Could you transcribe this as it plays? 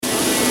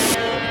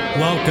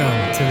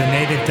Welcome to the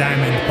Native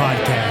Diamond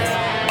Podcast.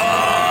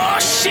 Oh,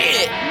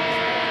 shit!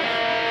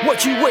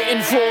 What you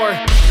waiting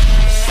for?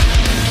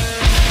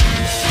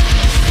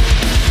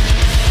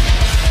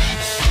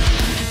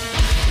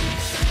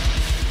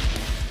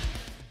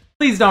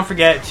 Please don't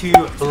forget to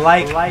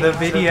like the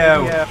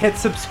video, hit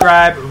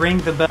subscribe, ring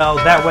the bell.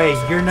 That way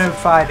you're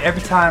notified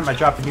every time I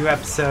drop a new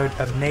episode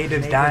of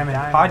Native Diamond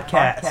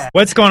Podcast.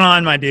 What's going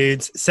on, my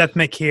dudes? Seth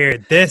Mick here.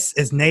 This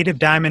is Native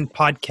Diamond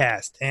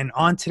Podcast. And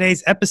on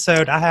today's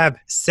episode, I have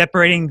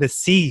Separating the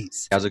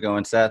Seas. How's it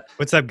going, Seth?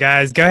 What's up,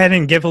 guys? Go ahead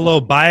and give a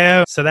little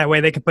bio so that way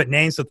they can put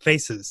names with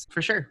faces.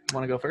 For sure.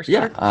 Want to go first?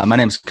 Yeah. My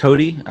name's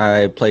Cody.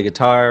 I play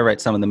guitar,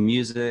 write some of the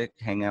music,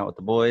 hang out with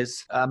the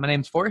boys. My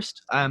name's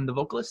Forrest. I'm the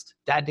vocalist,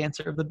 dad dancer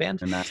of the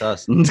band. And that's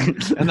us. And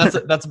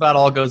that's about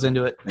all goes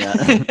into it. Yeah.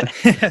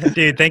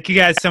 Dude, thank you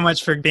guys so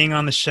much for being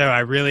on the show.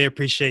 I really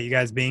appreciate you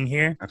guys being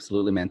here.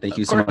 Absolutely, man. Thank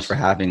you Of so much course. for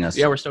having us.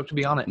 Yeah, we're stoked to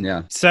be on it.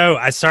 Yeah. So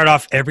I start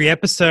off every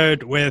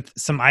episode with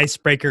some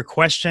icebreaker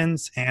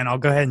questions, and I'll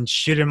go ahead and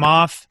shoot them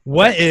off.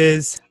 What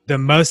is the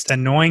most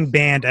annoying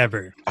band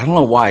ever? I don't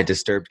know why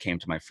Disturbed came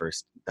to my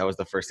first. That was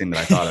the first thing that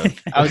I thought of.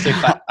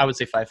 I would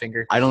say Five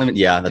Finger. I don't even.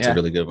 Yeah, that's Yeah. a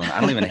really good one.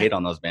 I don't even hate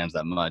on those bands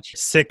that much.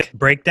 Sick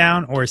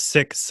Breakdown or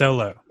Sick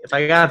Solo? If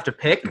I have to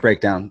pick,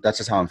 Breakdown. That's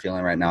just how I'm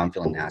feeling right now. I'm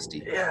feeling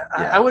nasty. yeah,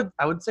 Yeah.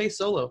 I would say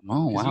Solo.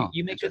 Oh 'Cause wow.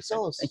 You make good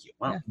solos. Thank you.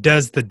 Wow. Yeah.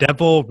 Does the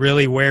devil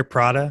really wear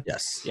Prada?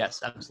 Yes.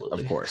 Yes,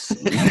 absolutely. Of course.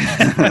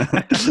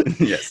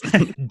 Yes.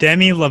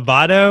 Demi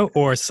Lovato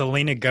or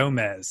Selena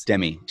Gomez?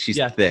 Demi. She's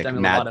Yeah, thick, Demi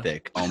mad Lovato.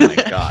 thick. Oh my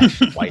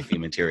gosh. Wifey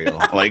material.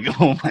 Like,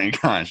 oh my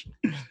gosh.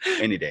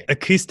 Any day.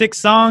 Acoustic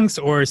songs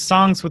or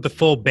songs with the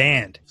full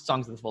band?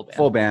 Songs of the full band.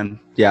 Full band.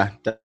 Yeah,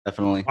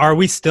 definitely. Are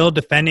we still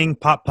defending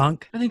pop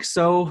punk? I think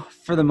so.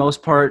 For the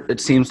most part, it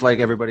seems like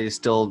everybody is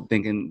still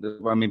thinking.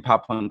 I mean,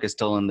 pop punk is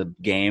still in the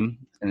game,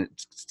 and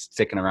it's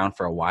sticking around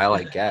for a while,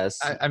 I guess.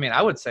 I mean,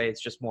 I would say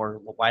it's just more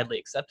widely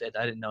accepted.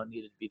 I didn't know it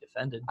needed to be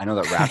defended. I know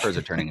that rappers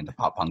are turning into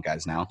pop punk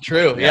guys now.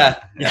 True.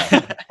 Yeah.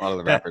 A lot of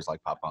the rappers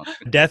like pop punk.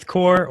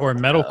 Deathcore or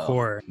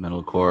metalcore?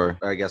 Metalcore,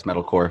 or I guess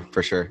metalcore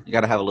for sure. You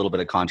got to have a little bit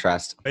of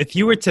contrast. If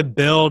you were to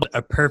build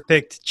a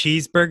perfect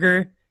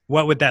cheeseburger,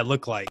 what would that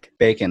look like?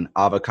 Bacon,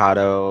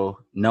 avocado,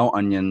 no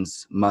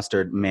onions,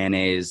 mustard,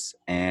 mayonnaise,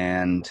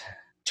 and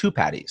 2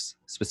 patties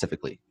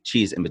specifically.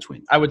 Cheese in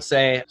between. I would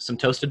say some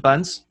toasted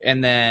buns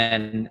and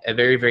then a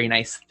very, very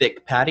nice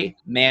thick patty,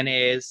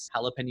 mayonnaise,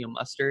 jalapeno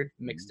mustard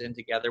mixed in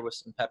together with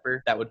some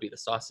pepper. That would be the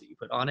sauce that you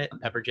put on it.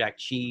 Pepper jack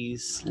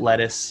cheese,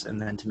 lettuce, and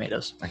then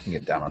tomatoes. I can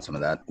get down on some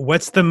of that.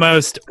 What's the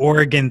most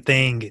Oregon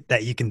thing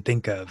that you can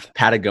think of?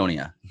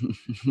 Patagonia.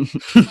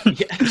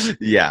 Yeah.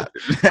 Yeah.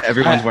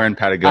 Everyone's wearing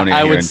Patagonia I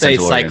here would in say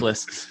Central Oregon.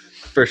 cyclists.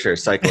 For sure.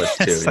 Cyclists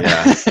too.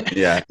 Yeah.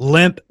 Yeah.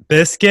 Limp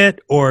Biscuit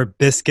or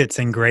Biscuits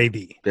and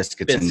Gravy?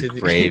 Biscuits and Bits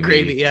of gravy.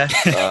 Gravy, yeah.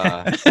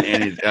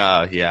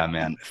 Yeah,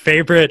 man.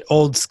 Favorite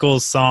old school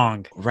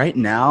song? Right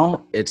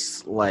now,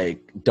 it's like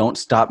 "Don't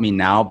Stop Me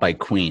Now" by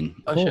Queen.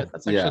 Oh, shit.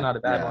 That's actually Yeah, not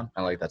a bad yeah, one.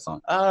 I like that song.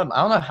 I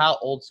don't know how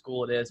old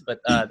school it is, but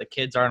The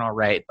Kids Aren't All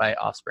Right by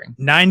Offspring.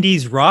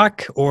 90s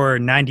rock or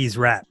 90s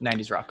rap?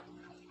 90s rock.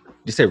 Did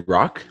you say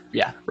rock?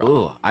 Yeah. Rock.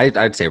 Oh,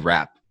 I'd say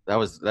rap.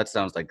 That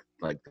sounds like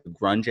the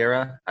grunge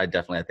era. I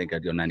think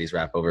I'd go 90s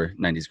rap over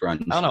 90s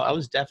grunge. I don't know. I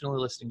was definitely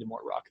listening to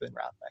more rock than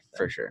rap back then.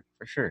 For sure.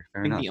 Fair I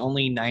think enough. the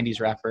only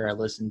 90s rapper I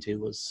listened to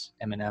was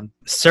Eminem.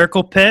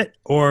 Circle Pit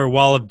or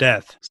Wall of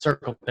Death?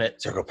 Circle Pit.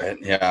 Circle Pit.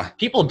 Yeah.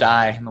 People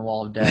die in the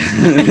Wall of Death.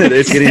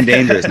 It's getting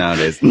dangerous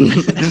nowadays.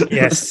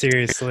 Yes,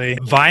 seriously.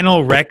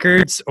 Vinyl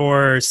records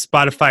or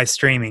Spotify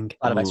streaming?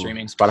 Spotify Ooh,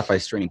 streaming. Spotify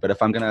streaming. But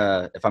if I'm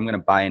gonna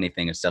buy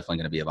anything, it's definitely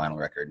gonna be a vinyl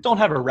record. Don't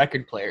have a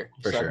record player,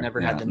 For so sure, I've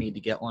never yeah. had the need to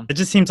get one. It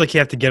just seems like you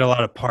have to get a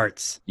lot of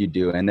parts. You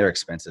do, and they're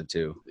expensive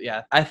too.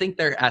 Yeah, I think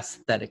they're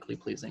aesthetically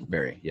pleasing.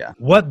 Very, yeah.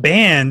 What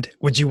band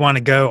would you want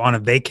to go on a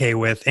vacay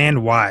with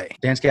and why?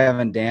 Dance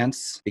Gavin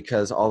Dance,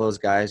 because all those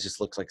guys just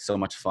look like so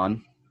much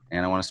fun,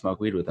 and I want to smoke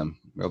weed with them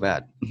real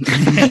bad.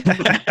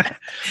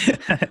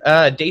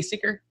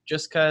 Dayseeker,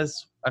 just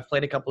because I've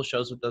played a couple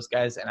shows with those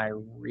guys and I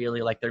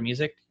really like their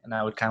music and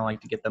I would kind of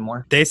like to get them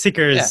more.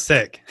 Dayseeker is Yeah.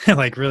 sick.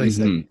 Like really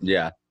sick. Mhm,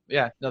 yeah.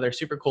 Yeah, no, they're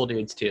super cool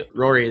dudes too.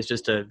 Rory is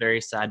just a very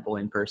sad boy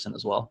in person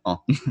as well.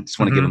 Oh, just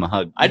want to give him a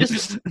hug.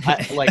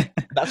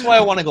 That's why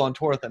I want to go on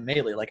tour with them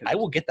mainly. Like, I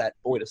will get that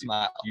boy to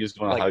smile. You just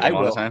want to Like, hug him I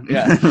all the will. time?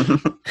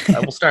 Yeah. I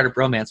will start a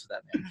bromance with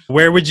that man.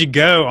 Where would you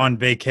go on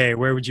vacay?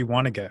 Where would you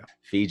want to go?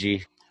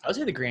 Fiji. I would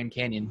say the Grand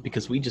Canyon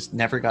because we just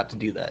never got to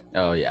do that.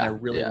 Oh, And yeah. I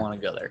really yeah. want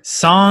to go there.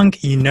 Song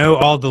you know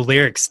all the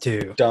lyrics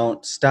to.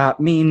 Don't Stop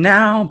Me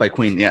Now by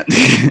Queen. Yeah.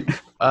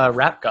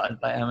 Rap God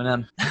by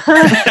Eminem.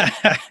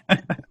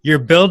 You're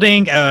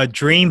building a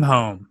dream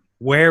home.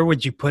 Where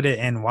would you put it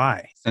and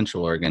why?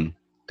 Central Oregon.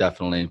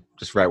 Definitely.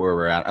 Just right where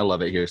we're at. I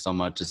love it here so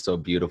much. It's so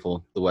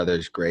beautiful. The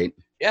weather's great.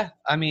 Yeah,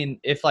 I mean,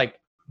 if like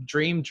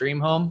dream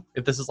home,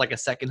 if this is like a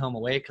second home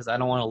away, because I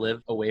don't want to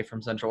live away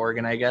from Central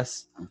Oregon, I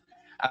guess.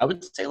 I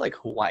would say like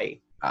Hawaii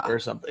or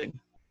something.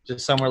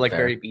 Just somewhere like Fair.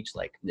 very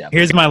beach-like. Yeah.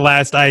 Here's my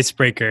last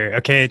icebreaker.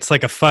 Okay, it's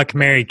like a fuck,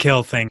 marry,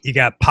 kill thing. You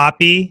got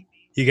Poppy,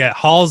 you got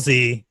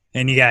Halsey,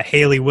 and you got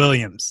Haley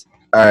Williams.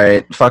 All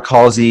right, fuck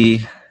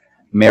Halsey,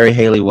 marry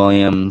Haley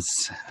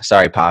Williams.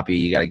 Sorry, Poppy,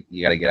 you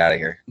gotta get out of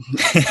here.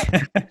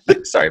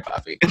 Sorry,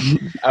 Poppy.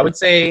 I would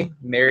say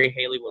marry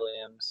Haley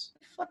Williams.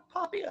 Fuck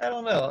Poppy, I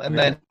don't know. And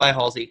then buy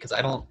Halsey because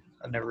I've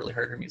never really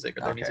heard her music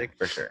or their music.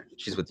 For sure.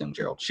 She's with Young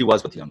Gerald. She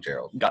was with Young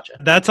Gerald. Gotcha.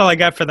 That's all I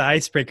got for the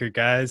icebreaker,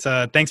 guys.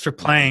 Thanks for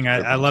playing.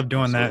 I love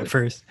doing that Absolutely.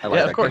 first. I like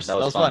Yeah, that of course. game.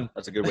 That was fun.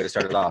 That's a good way to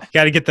start it off.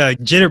 Got to get the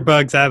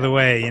jitterbugs out of the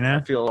way, you know?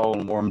 I feel all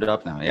warmed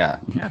up now. Yeah.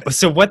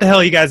 So what the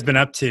hell you guys been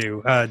up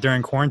to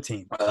during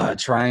quarantine?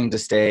 Trying to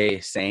stay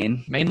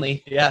sane.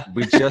 Mainly, yeah.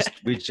 We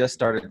just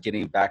started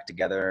getting back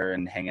together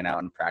and hanging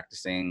out and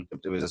practicing.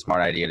 It was a smart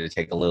idea to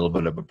take a little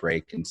bit of a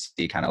break and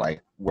see kind of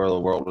like where the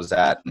world was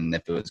at and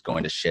if it was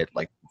going to shit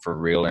like for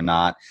real or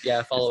not.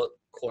 Yeah, follow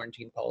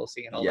quarantine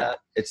policy and all that.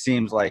 It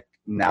seems like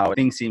now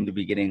things seem to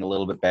be getting a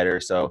little bit better.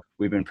 So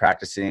we've been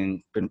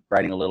practicing, been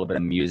writing a little bit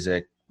of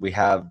music. We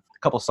have a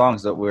couple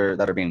songs that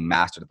are being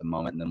mastered at the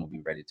moment, and then we'll be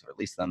ready to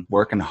release them.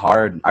 Working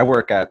hard.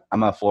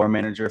 I'm a floor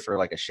manager for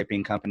like a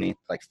shipping company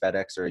like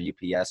FedEx or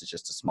UPS. It's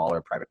just a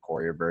smaller private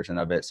courier version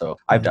of it. So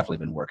I've definitely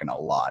been working a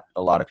lot.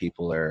 A lot of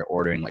people are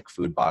ordering like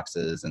food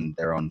boxes and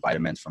their own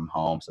vitamins from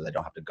home so they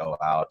don't have to go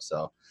out.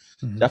 So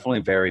definitely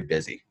very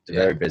busy.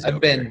 Very busy. I've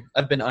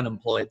been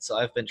unemployed, so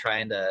I've been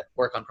trying to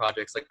work on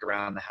projects like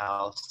around the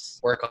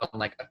house, work on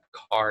like a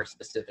car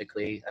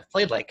specifically. I've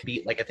played like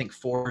I think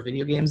 4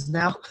 video games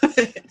now,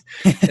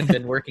 and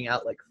been working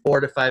out like 4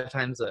 to 5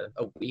 times a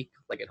week,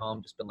 like at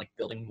home. Just been like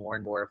building more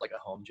and more of like a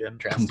home gym.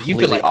 You've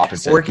been like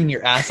opposite. working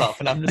your ass off,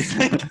 and I'm just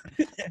like,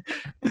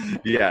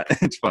 Yeah,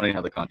 it's funny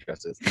how the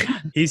contrast is.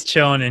 He's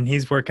chilling and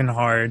he's working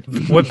hard.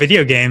 What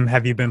video game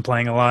have you been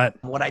playing a lot?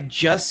 what I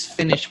just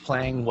finished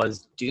playing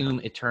was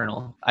Doom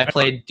Eternal. I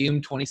played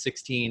Doom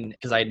 2016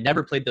 because I had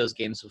never played those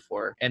games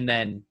before, and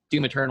then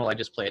Doom Eternal I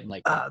just played and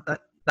like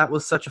that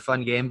was such a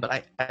fun game,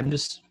 but I'm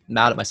just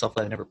mad at myself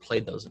that I never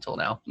played those until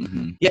now.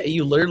 Mm-hmm. Yeah,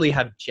 you literally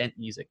have gent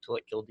music to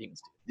like kill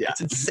demons. Yeah,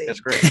 it's insane. That's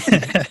great.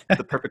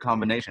 The perfect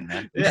combination,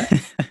 man. Yeah.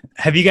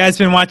 Have you guys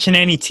been watching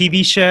any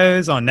TV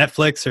shows on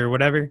Netflix or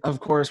whatever? Of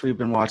course, we've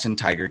been watching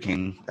Tiger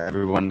King.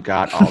 Everyone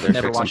got all their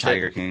Never fix on watched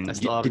Tiger it. King. I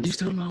still haven't. Did you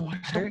still not watch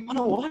I Tiger don't King? want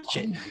to watch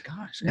it. Oh my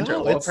gosh. No,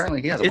 Well, it's-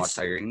 apparently he hasn't it's- watched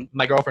Tiger King.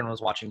 My girlfriend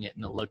was watching it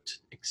and it looked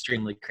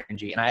extremely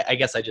cringy, and I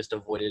guess I just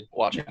avoided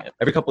watching it.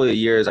 Every couple of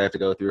years, I have to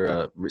go through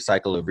a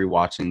cycle of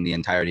rewatching the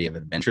entirety of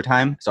Adventure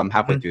Time. So I'm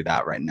halfway through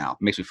that right now. It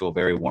makes me feel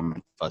very warm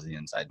and fuzzy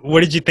inside.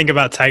 What did you think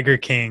about Tiger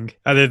King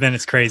other than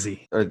it's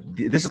crazy?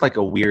 This is like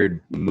a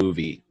weird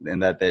movie,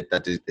 and that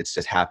it's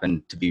just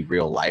happened to be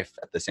real life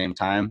at the same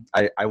time.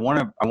 I want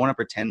to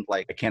pretend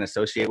like I can't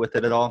associate with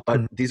it at all,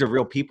 but these are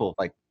real people.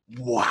 Like,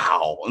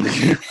 wow.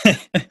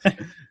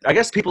 I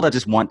guess people that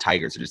just want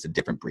tigers are just a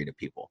different breed of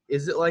people.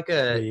 Is it like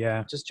a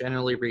Yeah. just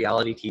generally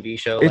reality TV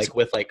show, It's- like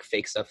with like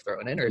fake stuff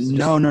thrown in, or is it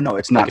No,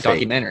 it's not like a fake.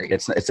 documentary?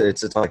 It's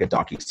like a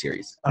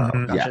docu-series.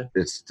 Mhm. Gotcha.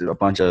 Yeah, it's a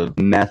bunch of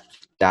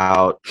methed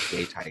out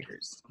gay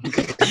tigers.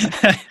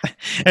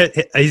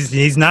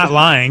 he's not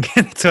lying.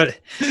 That's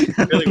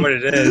really what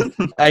it is.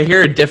 I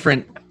hear a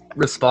different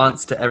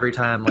response to every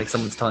time like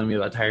someone's telling me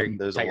about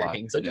There's a Tiger lot,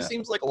 King. So it just yeah.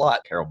 seems like a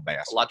lot Carol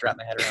Bass. to wrap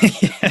my head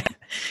around.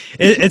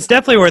 It's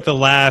definitely worth a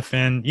laugh.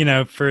 And,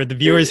 for the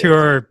viewers who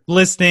are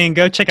listening,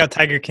 go check out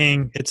Tiger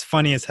King. It's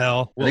funny as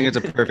hell. I think it's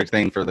a perfect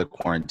thing for the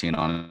quarantine,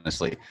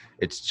 honestly.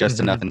 It's just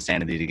enough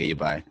insanity to get you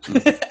by.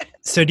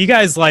 So do you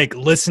guys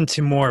listen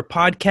to more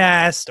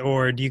podcasts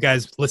or do you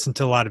guys listen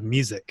to a lot of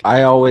music?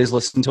 I always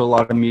listened to a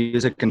lot of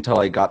music until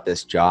I got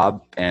this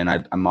job, and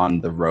I'm on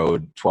the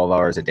road 12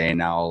 hours a day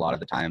now a lot of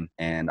the time,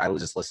 and I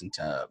just listen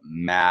to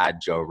Mad,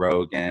 Joe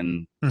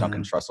Rogan,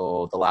 Duncan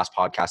Trussell, the last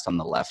podcast on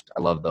the left.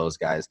 I love those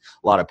guys.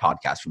 A lot of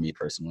podcasts for me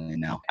personally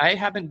now. I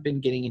haven't been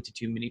getting into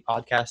too many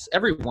podcasts.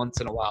 Every once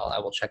in a while, I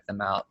will check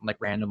them out, like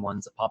random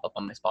ones that pop up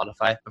on my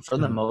Spotify. But for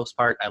the most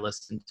part, I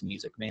listen to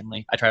music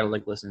mainly. I try to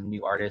listen to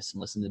new artists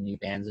and listen to new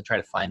bands and try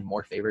to find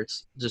more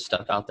favorites, just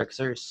stuff out there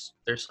because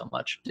there's so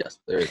much. Yes,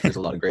 there's a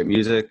lot of great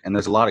music, and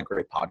there's a lot of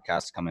great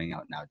podcasts coming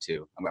out now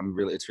too.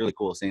 It's really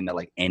cool seeing that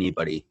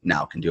anybody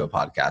now can do a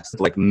podcast,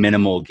 like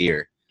minimal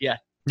gear.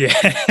 Yeah,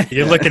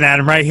 you're looking at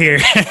him right here.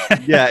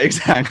 Yeah,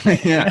 exactly. Are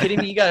you Yeah. kidding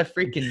me? You got a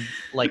freaking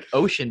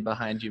ocean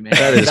behind you, man.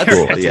 That is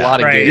cool, That's yeah. a lot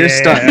of Right, gear.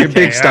 You're big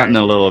okay, stunting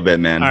a little bit,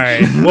 man. All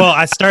right. Well,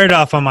 I started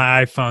off on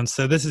my iPhone,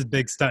 so this is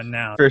big stunt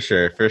now. For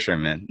sure,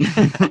 man.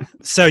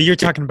 So you're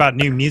talking about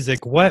new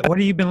music. What have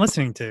you been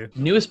listening to?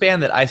 Newest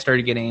band that I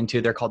started getting into,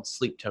 they're called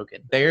Sleep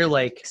Token. They're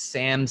like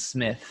Sam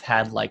Smith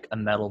had like a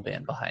metal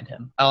band behind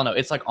him. I don't know.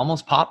 It's like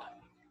almost pop,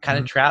 kind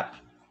of trap,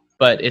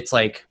 but it's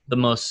like the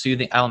most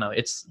soothing. I don't know.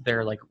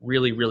 They're like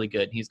really, really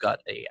good. He's got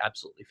a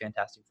absolutely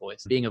fantastic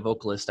voice. Being a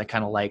vocalist, I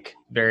kind of like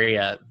very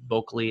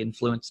vocally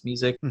influenced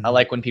music. I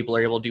like when people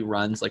are able to do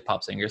runs like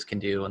pop singers can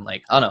do, and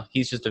I don't know.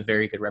 He's just a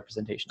very good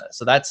representation of that.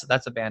 So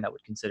that's a band I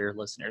would consider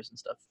listeners and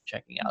stuff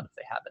checking out if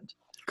they haven't.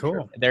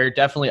 Cool. They're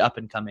definitely up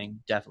and coming.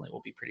 Definitely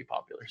will be pretty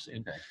popular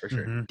soon. Okay, for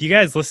sure. Do you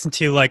guys listen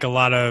to a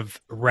lot of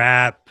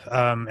rap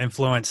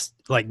influenced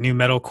new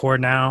metalcore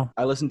now?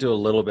 I listened to a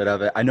little bit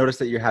of it. I noticed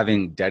that you're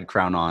having Dead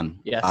Crown on.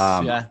 Yes,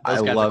 Um, yeah. I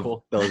Those guys are love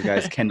cool. those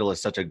guys. Kendall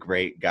is such a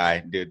great guy,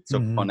 dude. So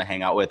Mhm. fun to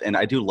hang out with. And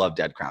I do love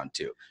Dead Crown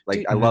too. Like,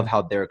 Dude. I love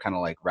how they're kind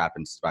of like rap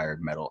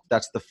inspired metal.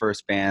 That's the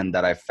first band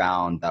that I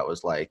found that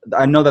was like,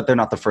 I know that they're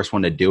not the first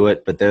one to do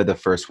it, but they're the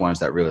first ones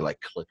that really like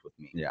clicked with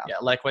me. Yeah. Yeah,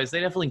 likewise, they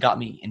definitely got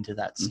me into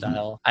that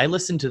style. I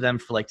listen to them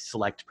for like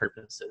select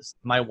purposes.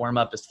 My warm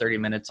up is 30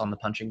 minutes on the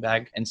punching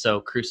bag, and so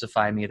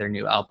Crucify Me, their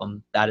new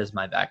album, that is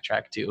my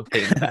backtrack to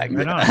Hitting the Bag.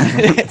 Right on.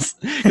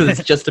 Because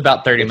it's just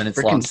about 30 minutes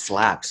Freaking long.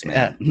 slaps, Yeah,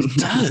 man. it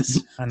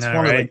does. I Just know,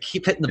 want to right? like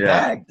keep hitting the Yeah.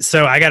 bag.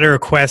 So I got a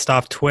request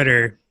off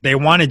Twitter. They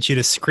wanted you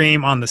to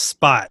scream on the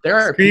spot. There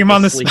are Scream people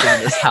on the sleeping in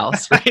this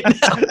house right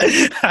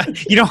now.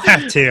 You don't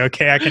have to.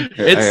 Okay, I can.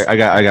 It's- I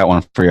got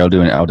one for you. I'll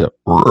do it. I'll do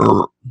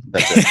it.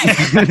 That's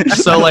it.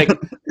 So like,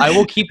 I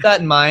will keep that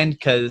in mind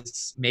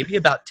because maybe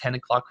about 10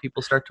 o'clock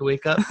people start to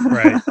wake up.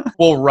 Right.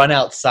 We'll run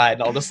outside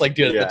and I'll just like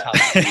do it at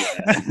the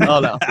top. Oh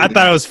no. I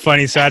thought it was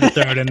funny, so I had to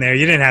throw it in there.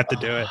 You didn't have to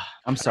do it.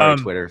 I'm sorry, Um,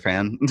 Twitter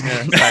fan.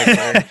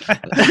 Yeah,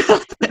 sorry.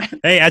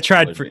 Hey, I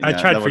tried for Yeah,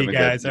 for that would've you been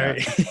guys. good, All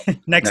right.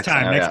 Next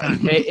time. yeah. Time.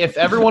 Hey, if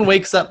everyone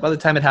wakes up by the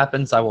time it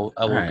happens, I will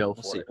All right, go we'll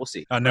for see. it. We'll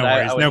see. Oh, no But I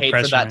worries. would No hate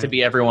pressure. for that to man.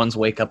 be everyone's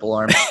wake up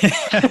alarm.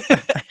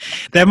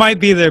 That might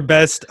be their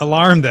best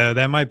alarm, though.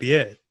 That might be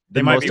it. They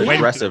The might most be waiting.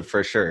 aggressive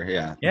for sure.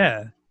 Yeah.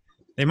 Yeah,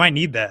 they might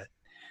need that.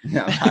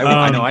 Yeah.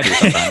 I know I do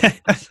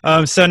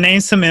sometimes. So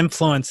name some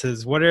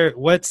influences.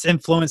 What's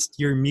influenced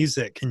your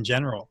music in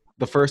general?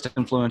 The first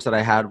influence that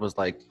I had was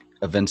like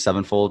Avenged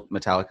Sevenfold,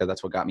 Metallica.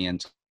 That's what got me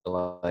into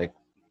like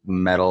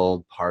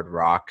metal, hard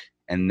rock.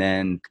 And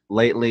then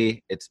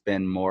lately, it's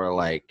been more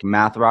like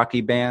math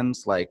rocky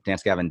bands like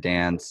Dance Gavin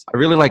Dance. I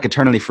really like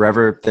Eternity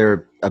Forever.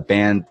 They're a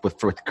band with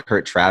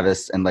Kurt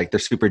Travis, and like they're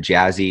super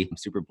jazzy,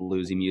 super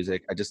bluesy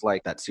music. I just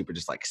like that super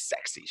just like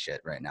sexy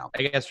shit right now.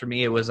 I guess for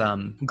me, it was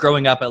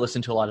growing up, I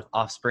listened to a lot of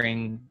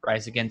Offspring,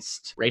 Rage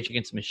Against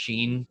the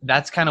Machine.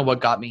 That's kind of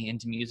what got me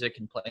into music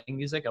and playing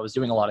music. I was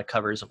doing a lot of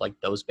covers of like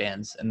those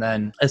bands. And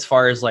then as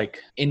far as like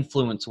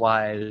influence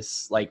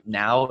wise, like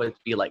now it'd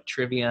be like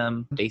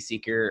Trivium,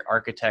 Dayseeker,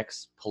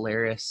 Architects,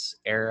 Polaris,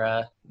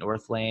 Era,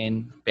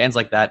 Northlane, bands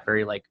like that,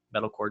 very like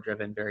metalcore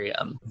driven, very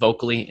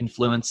vocally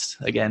influenced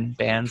again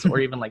bands, or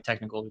even like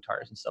technical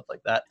guitars and stuff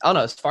like that. I don't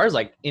know. As far as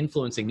like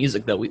influencing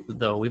music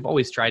though, we've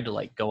always tried to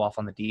like go off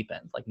on the deep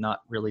end, like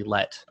not really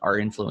let our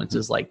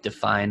influences like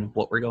define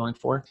what we're going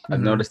for. I've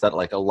noticed that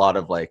like a lot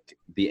of like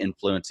the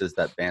influences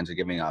that bands are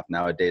giving off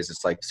nowadays,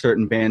 it's like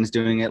certain bands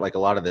doing it. Like a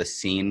lot of the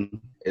scene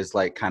is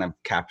like kind of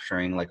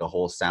capturing like a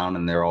whole sound,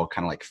 and they're all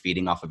kind of like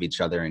feeding off of each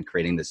other and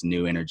creating this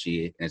new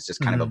energy, and it's just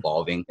kind of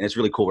evolving. And it's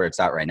really cool where it's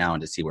at right now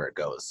and to see where it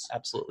goes.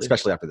 Absolutely.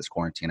 Especially after this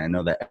quarantine. I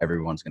know that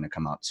everyone's going to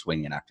come out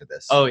swinging after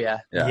this. Oh yeah.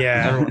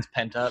 Yeah. Everyone's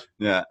pent up.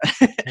 Yeah.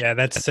 Yeah,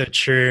 that's so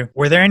true.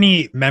 Were there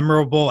any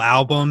memorable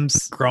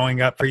albums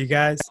growing up for you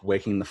guys?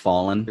 Waking the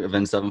Fallen,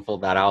 Avenged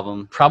Sevenfold, that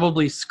album.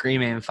 Probably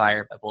Scream Aim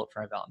Fire by Bullet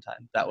for My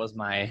Valentine. That was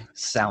my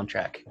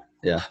soundtrack.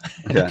 Yeah.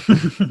 Yeah.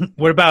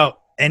 What about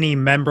any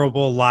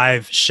memorable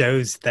live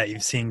shows that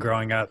you've seen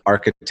growing up?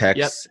 Architects.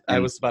 Yep. I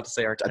and was about to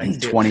say I Architects.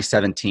 think too.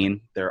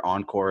 2017, their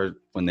encore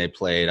when they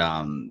played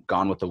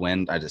Gone with the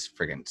Wind, I just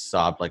freaking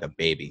sobbed like a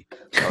baby.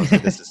 I was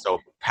like, this is so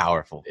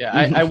powerful.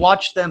 Yeah, I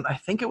watched them. I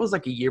think it was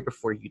like a year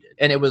before you did,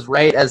 and it was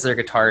right as their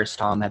guitarist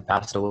Tom had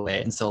passed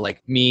away. And so,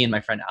 like me and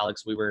my friend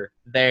Alex, we were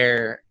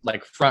there,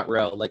 like front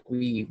row. Like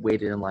we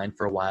waited in line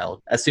for a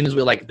while. As soon as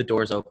we like the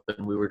doors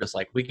open, we were just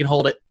like, we can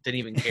hold it. Didn't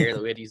even care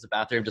that we had to use the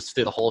bathroom. Just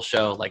through the whole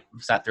show, like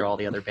sat through all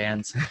the other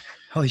bands.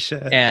 Holy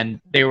shit. And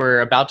they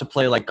were about to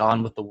play like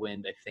Gone with the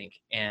Wind, I think,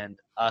 and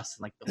us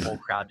and like the whole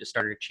crowd just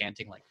started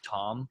chanting like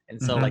Tom.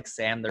 And so like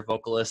Sam, their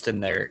vocalist,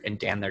 and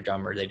Dan, their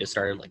drummer, they just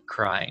started like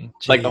crying.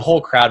 Like the Jeez. whole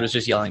crowd was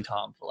just yelling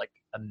Tom for like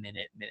a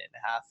minute and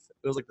a half.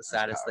 It was like the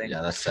saddest thing.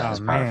 Yeah, that's Oh,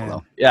 powerful man.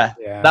 though. Yeah.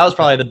 Yeah. That was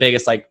probably the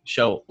biggest like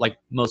show, like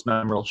most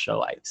memorable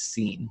show I've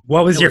seen.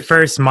 What was your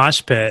first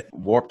mosh pit?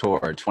 Warped Tour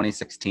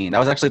 2016. That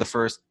was actually the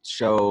first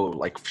show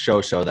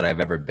that I've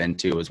ever been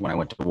to, was when I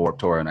went to Warped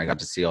Tour and I got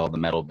to see all the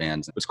metal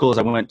bands. What's cool is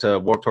I went to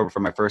Warped Tour for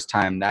my first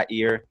time that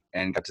year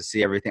and got to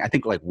see everything. I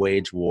think like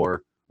Wage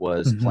War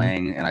was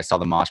playing and I saw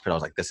the mosh pit. I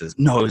was like, it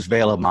was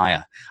Veil of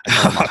Maya. I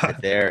saw the mosh pit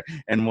there.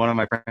 And one of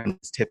my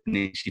friends,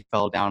 Tiffany, she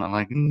fell down. I'm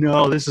like,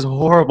 no, this is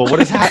horrible.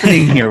 What is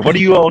happening here? What are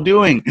you all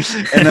doing?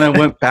 And then I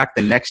went back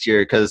the next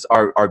year because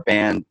our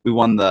band, we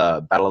won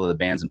the Battle of the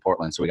Bands in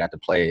Portland. So we got to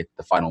play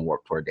the final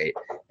Warped Tour date.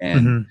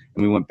 And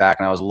we went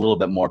back and I was a little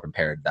bit more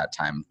prepared that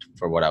time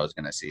for what I was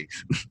going to see.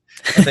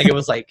 I think it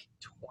was like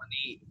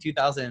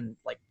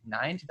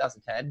 2009,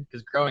 2010.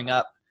 Because growing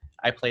up,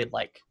 I played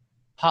like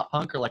pop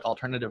punk or like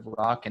alternative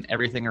rock, and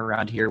everything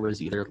around here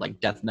was either like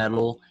death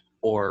metal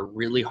or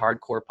really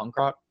hardcore punk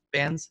rock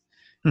bands.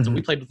 So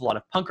we played with a lot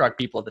of punk rock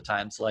people at the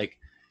time. So like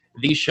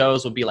these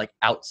shows would be like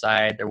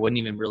outside. There wouldn't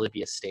even really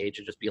be a stage.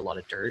 It'd just be a lot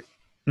of dirt.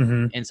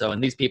 And so,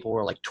 and these people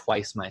were like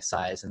twice my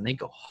size and they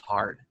go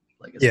hard.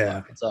 Like, as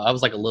fuck. And so I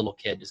was like a little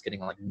kid just getting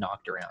like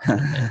knocked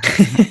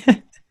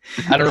around.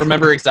 I don't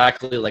remember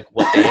exactly like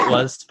what day it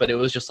was, but it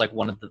was just like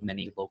one of the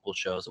many local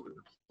shows that we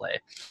would play.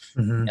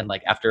 Mhm. And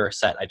like after our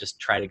set, I just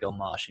try to go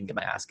mosh and get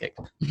my ass kicked.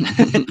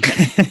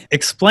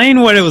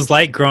 Explain what it was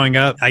like growing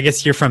up. I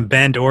guess you're from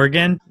Bend,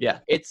 Oregon. Yeah,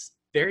 it's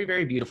very,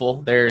 very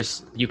beautiful.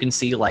 You can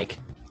see like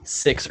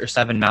 6 or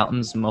 7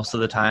 mountains most of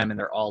the time, and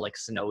they're all like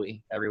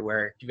snowy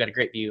everywhere. You've got a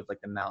great view of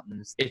like the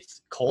mountains.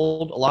 It's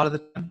cold a lot of the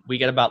time. We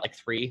get about like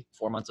 3-4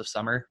 months of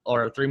summer,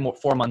 or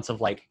 4 months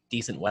of like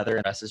decent weather,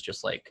 and us is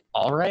just like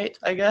all right,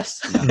 I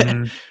guess.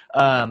 Mhm.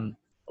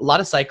 A lot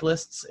of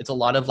cyclists. It's a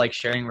lot of like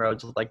sharing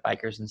roads with like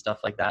bikers and stuff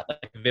like that. Like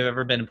if you've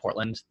ever been in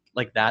Portland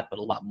like that, but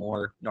a lot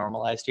more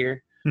normalized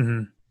here.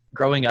 Mhm.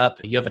 Growing up,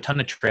 you have a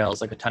ton of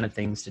trails, like a ton of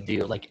things to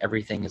do. Like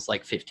everything is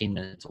like 15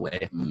 minutes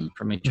away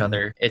from each Mhm.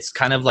 other. It's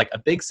kind of like a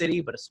big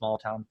city, but a small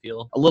town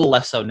feel. A little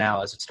less so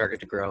now as it started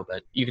to grow,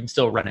 but you can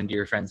still run into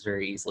your friends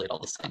very easily at all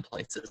the same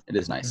places. It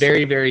is nice.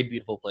 Very, very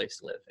beautiful place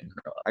to live and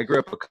grow up. I grew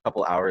up a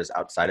couple hours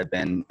outside of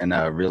Bend in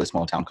a really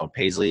small town called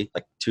Paisley,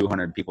 like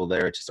 200 people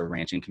there. It's just a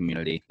ranching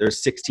community.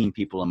 There's 16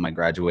 people in my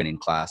graduating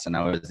class, and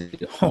I was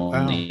the Oh,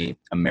 wow. only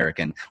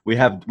American. We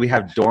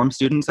have dorm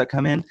students that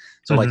come in,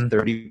 so like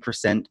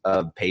 30%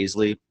 of Paisley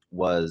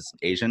was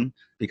Asian,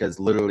 because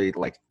literally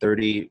like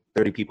 30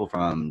 people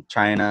from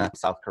China,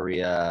 South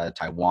Korea,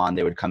 Taiwan,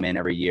 they would come in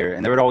every year,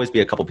 and there would always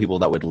be a couple people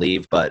that would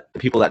leave, but the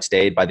people that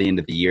stayed by the end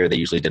of the year, they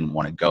usually didn't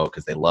want to go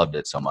because they loved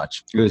it so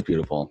much. It was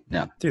beautiful.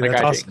 Yeah. Dude, My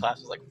that's graduating awesome. class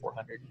was like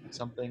 400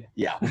 something.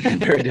 Yeah.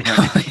 Very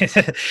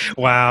different.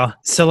 Wow.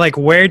 So, like,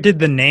 where did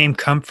the name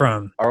come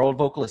from? Our old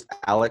vocalist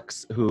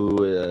Alex,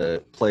 who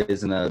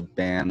plays in a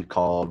band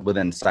called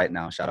Within Sight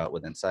now, shout out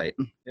Within Sight.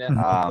 Yeah,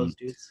 Um, those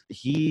dudes.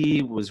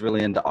 He was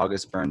really into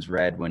August Burns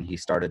Red when he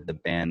started the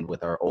band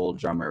with our old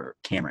drummer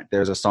Cameron.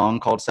 There's a song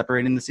called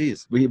Separating the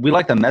Seas. We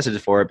like the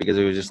message for it because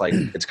it was just like,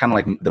 it's kind of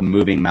like the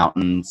moving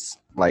mountains,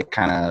 like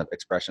kind of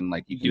expression,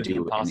 like you can Do the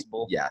do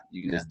impossible.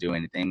 you can just do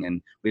anything.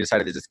 And we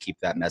decided to just keep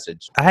that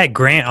message. I had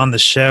Grant on the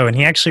show, and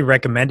he actually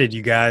recommended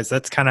you guys.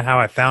 That's kind of how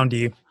I found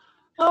you.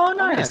 Oh,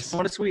 Nice.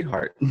 What a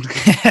sweetheart.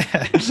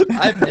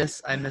 I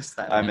miss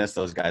that. I man. miss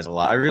those guys a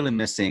lot. I really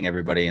miss seeing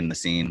everybody in the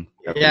scene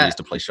that we Yeah. used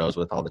to play shows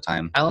with all the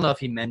time. I don't know if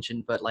he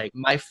mentioned, but like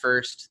my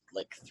first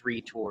like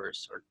 3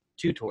 tours or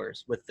 2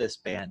 tours with this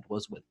band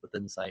was with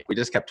Within Sight. We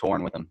just kept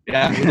touring with them.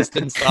 Yeah, we just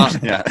didn't stop.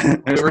 Yeah.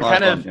 We were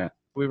kind of- yeah.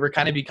 We were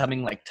kind of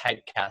becoming like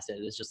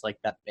typecasted as just like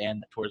that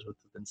band that tours with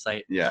Within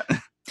Sight. Yeah.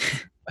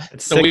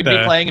 It's So sick, we'd be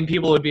though. playing and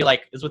people would be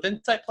like, "Is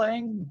Within Sight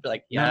playing?" We'd be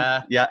like,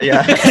 "Yeah." Yeah.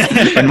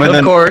 And when Of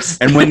they're, course.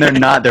 and when they're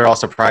not, they're all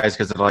surprised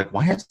because they're like,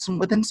 "Why is some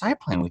Within Sight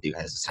playing with you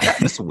guys?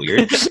 That's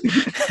weird."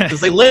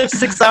 Because they live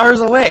 6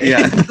 hours away.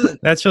 Yeah.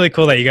 That's really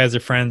cool that you guys are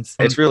friends.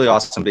 It's really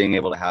awesome being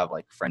able to have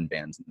like friend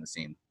bands in the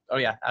scene. Oh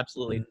yeah,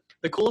 absolutely.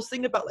 The coolest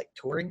thing about like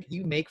touring,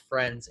 you make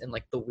friends in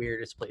like the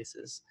weirdest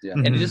places. Yeah.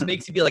 Mhm. And it just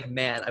makes you be like,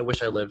 man, I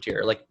wish I lived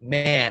here. Like,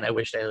 man, I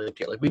wish I lived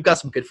here. Like, we've got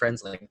some good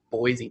friends like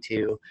Boise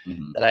too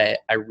Mhm. that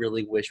I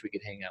really wish we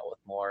could hang out with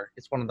more.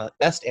 It's one of the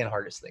best and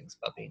hardest things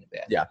about being a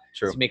band. Yeah,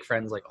 true. To make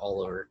friends like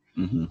all over.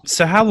 hmm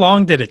So, how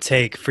long did it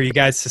take for you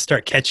guys to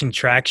start catching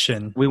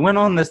traction? We went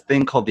on this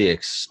thing called the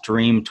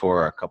Extreme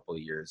Tour a couple of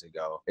years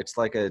ago. It's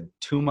like a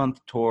 2-month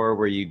tour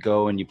where you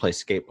go and you play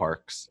skate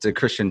parks. It's a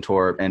Christian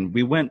tour, and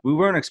we weren't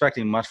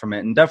expecting much from it,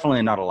 and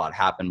definitely not a lot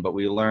happened, but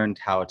we learned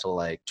how to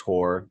like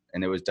tour,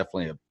 and it was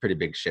definitely a pretty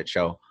big shit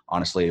show.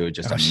 Honestly, it was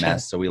just Oh, a shit.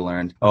 mess. So we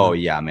learned, oh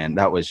yeah, man,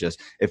 that was just,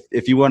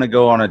 if you want to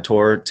go on a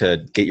tour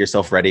to get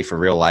yourself ready for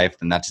real life,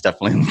 then that's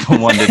definitely the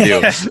one to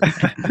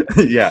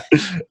do. Yeah.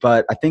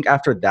 But I think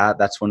after that,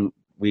 that's when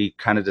we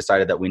kind of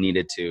decided that we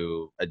needed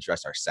to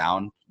address our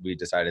sound. We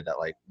decided that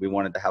like we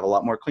wanted to have a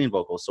lot more clean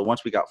vocals. So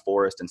once we got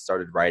Forrest and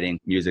started writing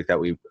music that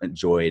we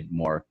enjoyed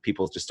more,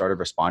 people just started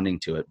responding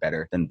to it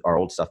better than our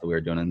old stuff that we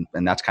were doing.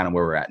 And that's kind of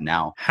where we're at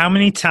now. How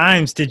many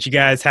times did you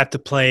guys have to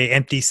play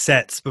empty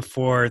sets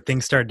before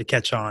things started to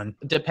catch on?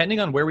 Depending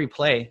on where we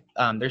play,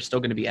 there's still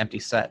going to be empty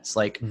sets.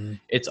 Like, Mhm.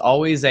 it's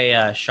always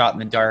a shot in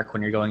the dark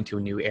when you're going to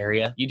a new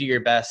area. You do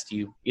your best.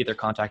 You either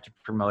contact a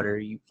promoter,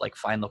 you like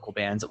find local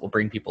bands that will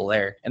bring people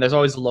there. And there's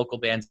always local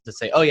bands that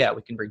say, oh yeah,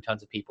 we can bring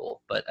tons of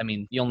people. But I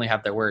mean, you only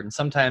have their word. And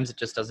sometimes it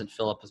just doesn't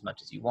fill up as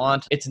much as you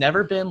want. It's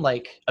never been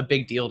like a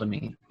big deal to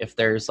me if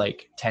there's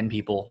like 10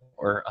 people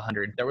or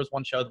 100. There was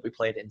one show that we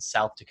played in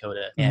South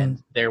Dakota,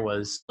 and there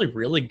was a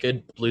really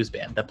good blues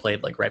band that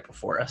played like right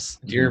before us.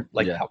 Do you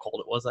like Yeah. how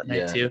cold it was that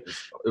night too?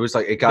 It was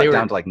like, it got They were-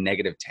 down to like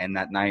 -10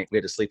 that night. We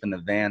had to sleep in the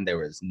van. There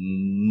was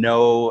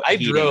no I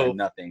heating or drove.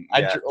 nothing.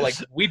 Like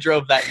we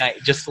drove that night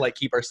just to like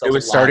keep ourselves. It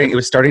was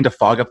alive. starting to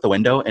fog up the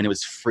window, and it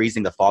was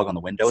freezing the fog on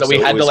the window. So we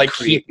it had to, was like,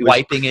 keep it was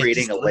wiping it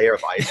creating just a to- layer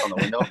of ice on the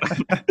window.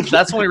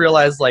 That's when we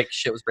realized like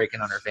shit was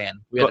breaking on our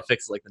van. We had to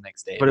fix it like the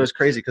next day. But it was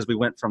crazy because we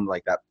went from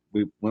like that.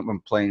 We went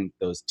from playing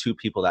meeting those 2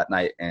 people that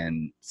night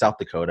in South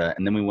Dakota.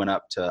 And then we went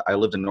up to, I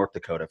lived in North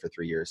Dakota for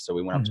 3 years. So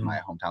we went up to my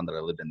hometown that I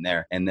lived in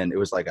there. And then it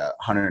was like a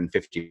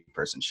 150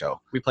 person show.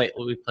 We played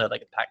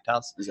like a packed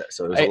house.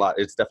 So it was a lot.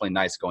 It's definitely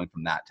nice going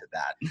from that to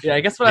that. Yeah,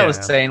 I guess what I was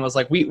saying was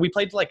like we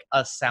played like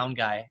a sound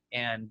guy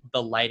and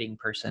the lighting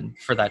person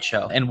for that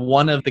show. And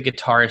one of the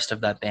guitarists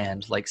of that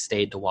band like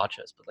stayed to watch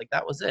us. But like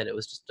that was it. It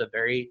was just a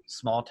very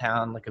small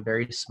town, like a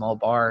very small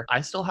bar.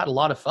 I still had a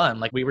lot of fun.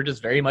 Like we were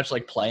just very much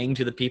like playing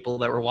to the people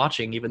that were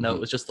watching, even though it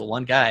was just the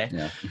one guy.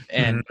 Yeah.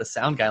 And the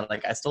sound guy,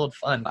 like I still had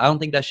fun. I don't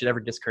think that should ever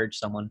discourage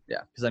someone.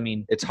 Yeah. Because I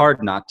mean, it's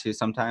hard not to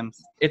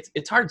sometimes.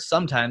 It's hard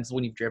sometimes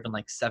when you've driven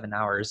like 7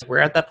 hours. We're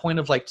at that point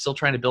of like still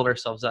trying to build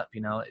ourselves up,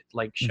 you know,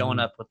 like showing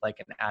up with like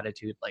an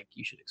attitude, like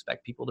you should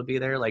expect people to be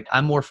there. Like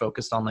I'm more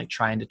focused on like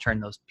trying to turn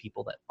those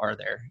people that are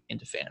there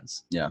into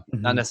fans. Yeah.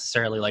 Not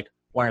necessarily like,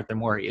 why aren't there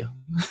more of you?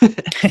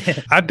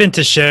 I've been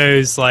to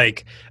shows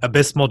like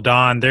Abysmal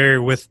Dawn.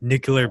 They're with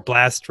Nuclear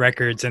Blast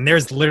Records, and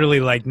there's literally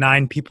like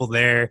 9 people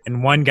there,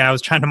 and one guy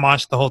was trying to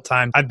mosh the whole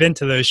time. I've been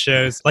to those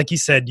shows. Like you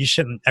said, you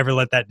shouldn't ever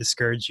let that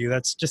discourage you.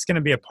 That's just going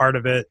to be a part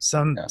of it.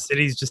 Some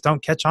cities just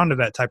don't catch on to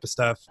that type of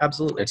stuff.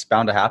 Absolutely. It's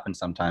bound to happen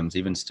sometimes,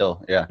 even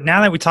still. Yeah.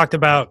 Now that we talked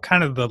about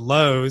kind of the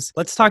lows,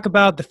 let's talk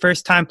about the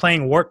first time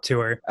playing Warped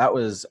Tour. That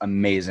was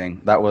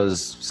amazing. That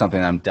was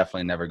something I'm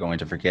definitely never going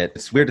to forget.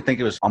 It's weird to think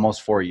it was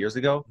almost 4 years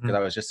ago because I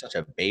was just such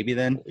a baby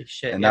then. Holy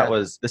shit, and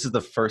this is the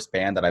first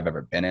band that I've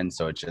ever been in.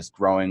 So it's just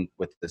growing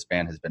with this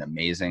band has been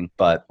amazing.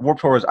 But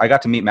Warped Tour I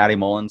got to meet Matty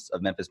Mullins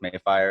of Memphis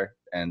Mayfire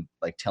and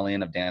like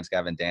Tillian of Dance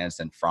Gavin Dance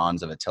and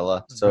Franz of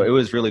Attila. So it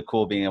was really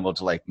cool being able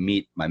to like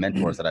meet my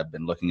mentors that I've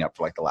been looking up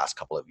for like the last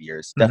couple of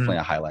years. Definitely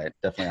a highlight.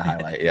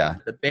 Yeah.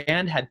 The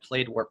band had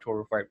played Warped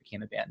Tour before I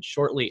became a band.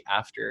 Shortly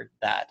after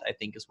that, I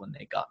think is when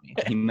they got me.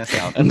 He missed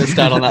out. I missed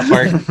out on that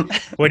part.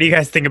 What do you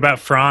guys think about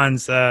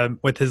Franz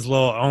with his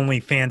little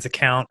OnlyFans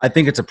account? I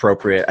think it's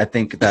appropriate. I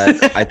think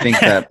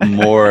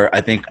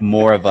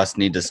more of us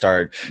need to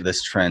start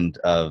this trend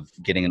of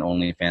getting an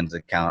OnlyFans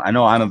account. I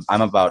know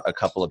I'm about a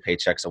couple of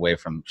paychecks away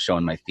from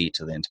showing my feet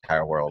to the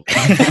entire world.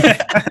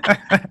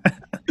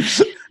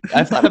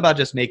 I've thought about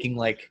just making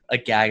like a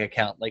gag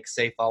account, like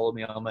say follow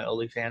me on my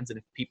OnlyFans, and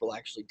if people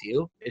actually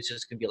do, it's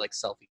just gonna be like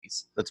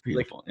selfies. That's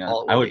beautiful. Like, yeah.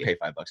 I would pay $5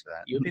 for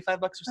that. You would pay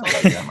 $5 or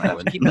something? Yeah, I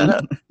would keep that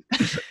up.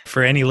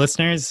 For any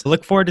listeners,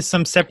 look forward to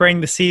some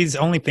Separating the Seas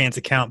OnlyFans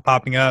account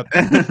popping up.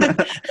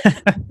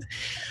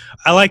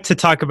 I like to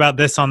talk about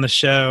this on the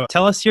show.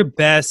 Tell us your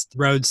best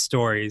road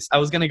stories. I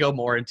was going to go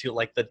more into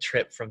like the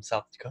trip from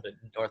South Dakota to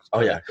North Dakota.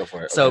 Oh yeah, go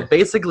for it. So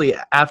basically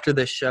after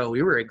this show,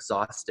 we were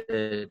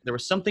exhausted. There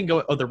was something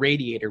going, the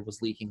radiator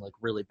was leaking like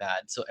really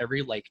bad. So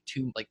every like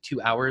 2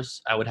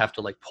 hours, I would have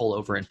to like pull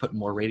over and put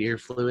more radiator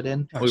fluid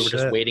in. We were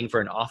just waiting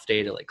for an off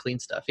day to like clean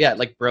stuff. Yeah, it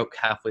like broke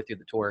halfway through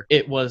the tour.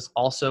 It was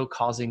also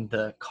causing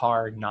the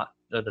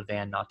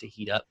van not to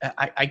heat up.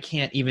 I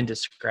can't even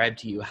describe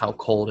to you how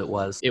cold it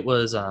was. It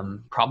was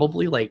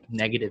probably like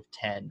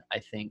 -10, I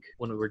think,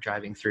 when we were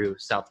driving through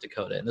South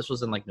Dakota. And this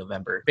was in like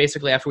November.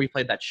 Basically, after we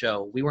played that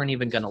show, we weren't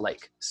even going to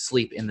like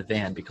sleep in the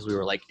van because we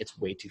were like, it's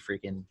way too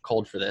freaking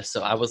cold for this.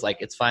 So I was like,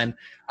 it's fine.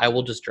 I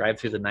will just drive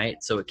through the night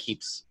so it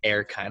keeps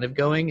air kind of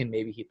going and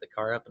maybe heat the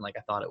car up. And like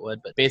I thought it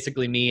would. But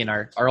basically me and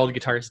our old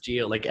guitarist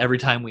Gio, like every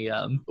time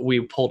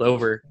we pulled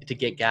over to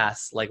get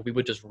gas, like we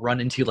would just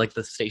run into like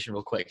the station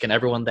real quick and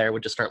everyone there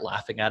would just start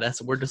laughing at us,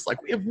 and we're just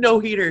like, we have no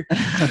heater.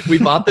 We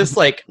bought this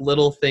like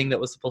little thing that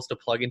was supposed to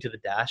plug into the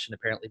dash and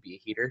apparently be a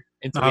heater,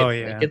 and so we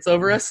had blankets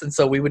over us, and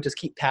so we would just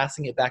keep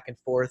passing it back and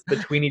forth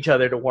between each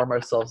other to warm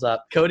ourselves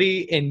up.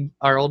 Cody and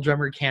our old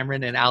drummer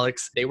Cameron and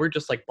Alex, they were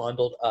just like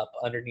bundled up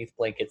underneath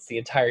blankets the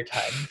entire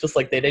time, just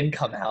like they didn't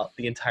come out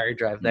the entire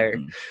drive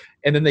there.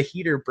 And then the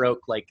heater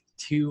broke like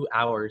 2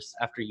 hours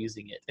after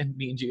using it. And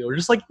me and Gio were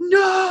just like,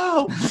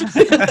 no!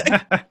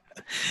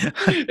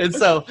 And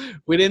so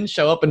we didn't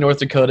show up in North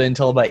Dakota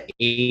until about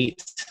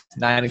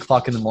 9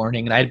 o'clock in the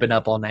morning. And I had been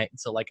up all night. And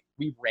so like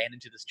we ran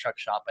into this truck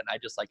shop and I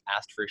just like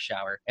asked for a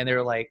shower. And they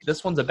were like,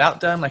 this one's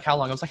about done. Like, how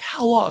long? I was like,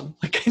 how long?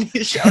 Like, I need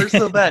a shower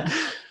so bad.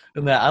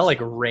 And that I like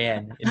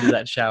ran into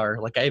that shower.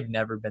 Like I've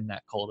never been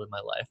that cold in my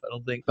life. I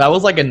don't think that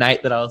was like a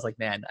night that I was like,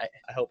 man,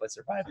 I hope I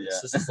survive this. Yeah.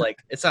 This is like,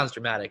 it sounds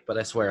dramatic, but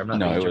I swear I'm not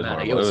being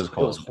dramatic. It was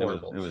cold. It was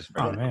horrible. It was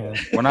man.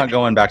 We're not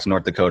going back to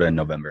North Dakota in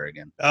November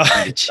again. Oh,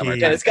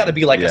 yeah, it's got to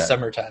be like a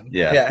summertime.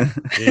 Yeah.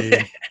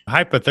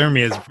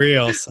 Hypothermia is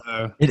real.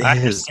 So it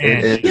is.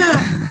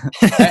 Yeah.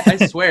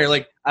 I swear,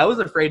 like I was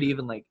afraid to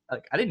even like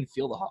I didn't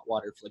feel the hot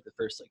water for like the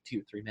first like 2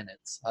 or 3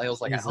 minutes. I was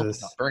like, I hope I'm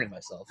not burning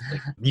myself. Like,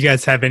 you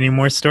guys have any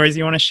more stories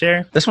you want to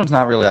share? This one's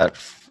not really that.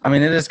 I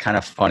mean, it is kind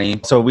of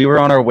funny. So we were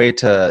on our way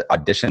to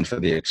audition for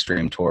the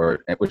Extreme Tour,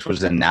 which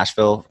was in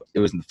Nashville it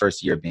was in the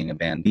first year of being a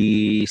band.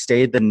 We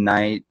stayed the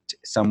night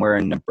somewhere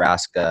in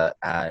Nebraska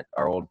at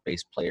our old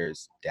bass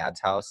player's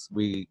dad's house.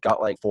 We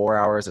got like 4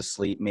 hours of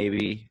sleep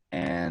maybe,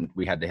 and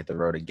we had to hit the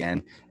road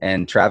again.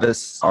 And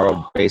Travis, our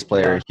old bass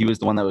player, he was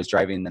the one that was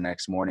driving the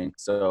next morning.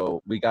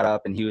 So we got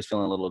up and he was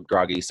feeling a little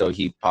groggy. So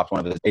he popped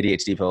one of his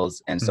ADHD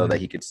pills, and so that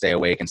he could stay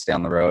awake and stay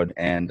on the road.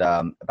 And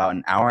about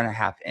an hour and a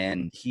half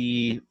in,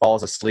 he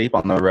falls asleep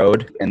on the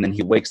road, and then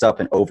he wakes up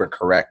and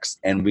overcorrects.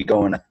 And we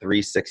go in a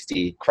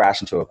 360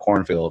 crash into a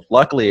cornfield.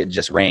 Luckily, it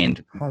just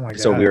rained. Oh my God.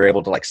 So we were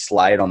able to like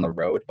slide on the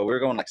road, but we were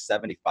going like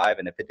 75.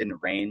 And if it didn't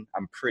rain,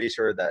 I'm pretty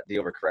sure that the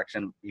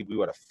overcorrection, we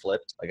would have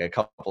flipped like a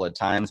couple of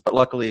times. But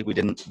luckily we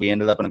didn't. We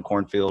ended up in a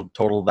cornfield,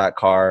 totaled that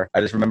car.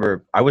 I just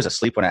remember I was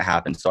asleep when it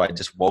happened. So I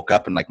just woke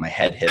up and like my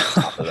head hit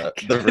the top of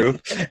the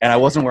roof, and I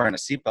wasn't wearing a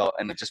seatbelt.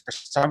 And it just, for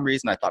some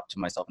reason, I thought to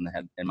myself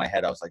in my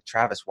head, I was like,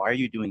 Travis, why are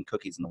you doing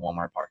cookies in the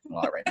Walmart parking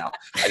lot right now?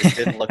 I just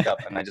didn't look up,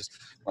 and I just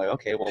like,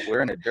 okay, well,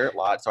 we're in a dirt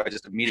lot. So I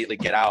just immediately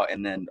get out,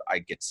 and then I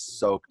get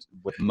soaked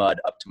with mud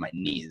up to my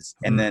knees.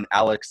 And then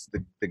Alex,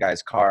 the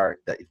guy's car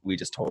that we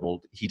just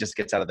totaled, he just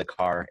gets out of the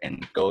car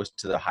and goes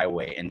to the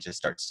highway and just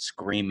starts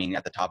screaming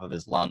at the top of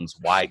his lungs,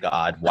 why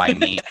God, why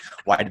me?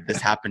 Why did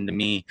this happen to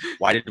me?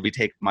 Why did we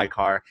take my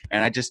car?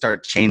 And I just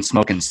start chain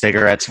smoking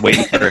cigarettes,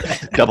 waiting for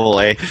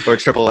AA or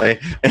AAA.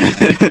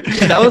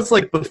 That was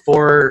like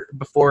before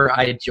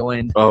I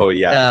joined. Oh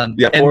yeah.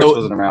 Forrest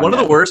wasn't around one of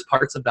yet. the worst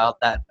parts about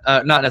that,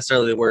 not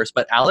necessarily the worst,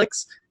 but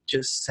Alex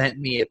just sent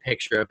me a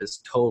picture of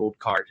his totaled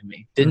car to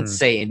me. Didn't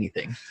say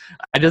anything.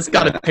 I just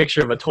got a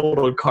picture of a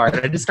totaled car, and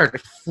I just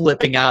started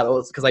flipping out. It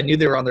was because I knew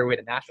they were on their way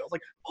to Nashville. I was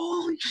like,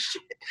 holy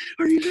shit,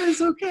 are you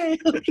guys okay?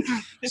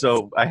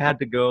 So I had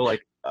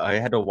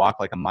to walk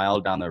like a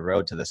mile down the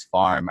road to this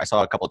farm. I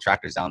saw a couple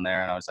tractors down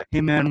there, and I was like,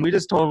 hey man, we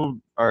just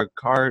totaled our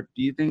car.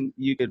 Do you think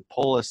you could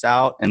pull us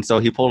out? And so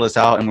he pulled us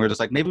out, and we were just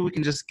like, maybe we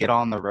can just get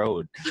on the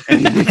road.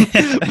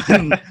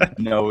 And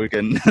no, we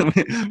can.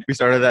 We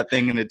started that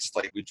thing, and it's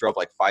like we drove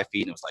like 5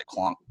 feet, and it was like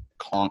clonk,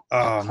 clonk,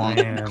 Oh, clonk,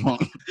 man.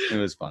 clonk. It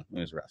was fun. It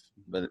was rough,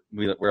 but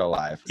we're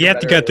alive. You have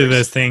to go through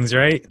those things,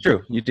 right?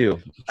 True, you do.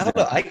 I don't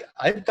know.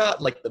 I've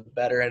got like the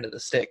better end of the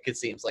stick. It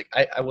seems like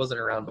I wasn't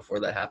around before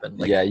that happened.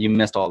 Like, Yeah, you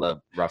missed all the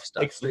rough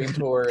stuff. Extreme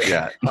Tour, and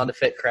Yeah. Honda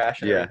Fit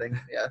crash, and Yeah. everything.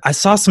 Yeah. I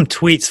saw some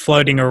tweets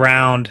floating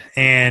around,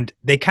 and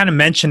they kind of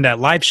mentioned that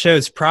live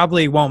shows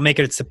probably won't make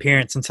its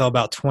appearance until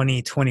about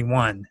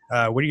 2021.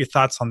 What are your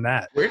thoughts on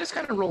that? We're just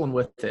kind of rolling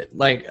with it.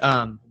 Like,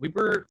 we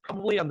were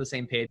probably on the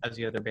same page as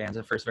the other bands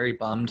at first, very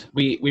bummed.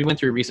 We went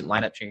through a recent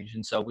lineup change,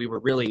 and so we were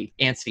really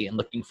antsy and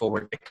looking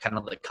forward to kind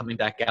of like coming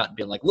back out and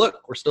being like,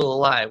 look, we're still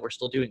alive, we're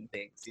still doing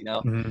things, you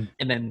know? Mhm.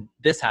 And then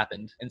this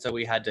happened, and so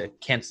we had to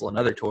cancel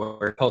another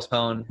tour,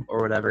 postpone or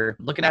whatever.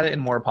 Looking at it in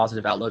more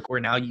positive outlook, we're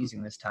now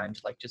using this time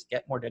to like just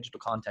get more digital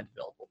content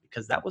available,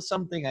 because that was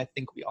something I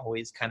think we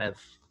always kind of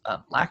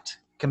lacked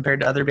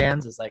compared to other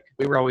bands. Is like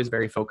we were always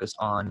very focused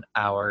on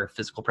our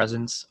physical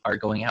presence, our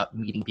going out,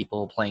 meeting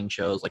people, playing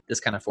shows. Like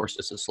this kind of forced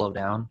us to slow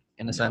down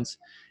in a sense.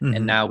 Mhm.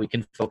 And now we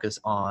can focus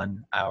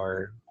on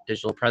our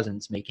digital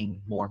presence,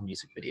 making more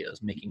music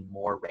videos, making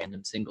more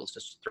random singles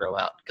just to throw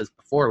out. Because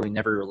before we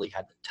never really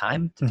had the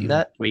time to do Mhm.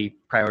 that. We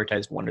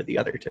prioritized one or the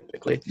other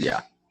typically.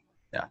 Yeah.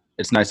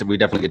 It's nice that we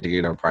definitely get to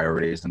get our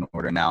priorities in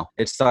order now.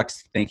 It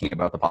sucks thinking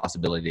about the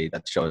possibility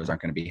that shows aren't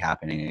going to be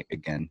happening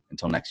again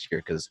until next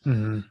year, because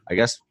Mhm. I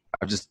guess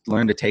I've just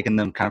learned to take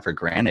them kind of for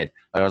granted.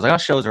 Like I was like, oh,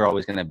 shows are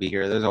always going to be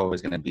here. There's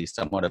always going to be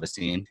somewhat of a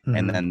scene. Mhm.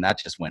 And then that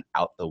just went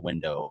out the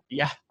window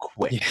Yeah.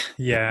 quick. Yeah.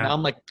 Yeah. Now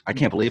I'm like I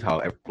can't believe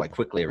how like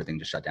quickly everything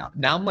just shut down.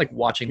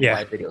 watching Yeah.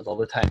 live videos all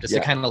the time just Yeah.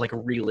 to kind of like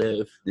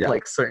relive Yeah.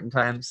 like certain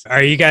times.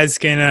 Are you guys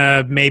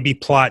gonna maybe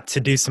plot to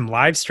do some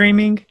live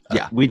streaming?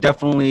 Yeah, we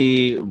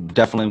definitely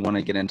want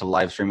to get into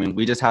live streaming.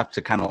 We just have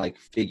to kind of like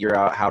figure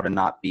out how to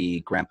not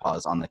be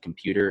grandpas on the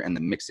computer and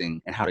the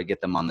mixing, and how to get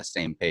them on the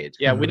same page.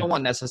 Yeah, we Mhm. don't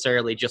want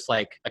necessarily just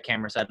like a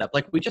camera setup.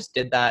 Like we just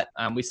did that.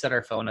 We set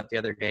our phone up the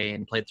other day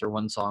and played through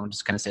one song,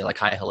 just kind of say like,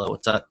 hi, hello,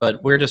 what's up?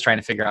 But we're just trying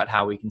to figure out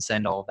how we can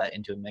send all of that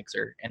into a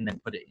mixer and then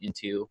put it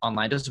into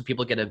online just so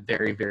people get a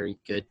very, very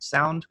good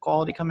sound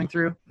quality coming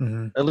through.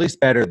 Mhm. At least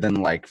better than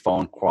like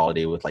phone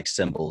quality with like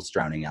cymbals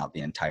drowning out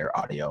the entire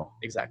audio.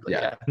 Exactly.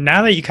 Yeah. Yeah.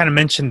 Now that you kind of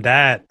mentioned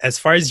that, as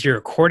far as your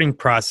recording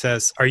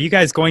process, are you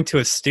guys going to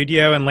a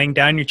studio and laying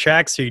down your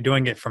tracks, or are you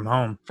doing it from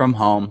home? From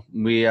home,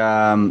 we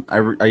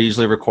I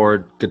usually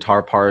record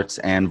guitar parts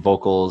and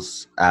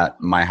vocals at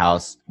my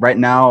house. Right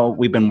now,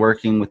 we've been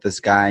working with this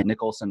guy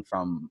Nick Olson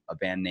from a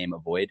band named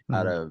Avoid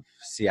out of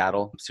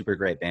Seattle. Super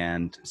great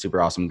band,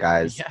 super awesome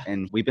guys. Yeah.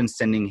 And we've been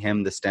sending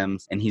him the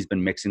stems, and he's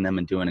been mixing them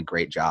and doing a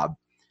great job.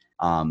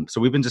 So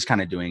we've been just kind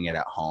of doing it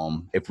at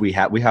home. If we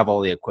have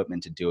all the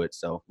equipment to do it,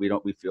 so we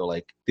feel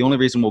like the only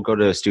reason we'll go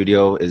to a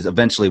studio is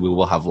eventually we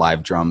will have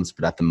live drums,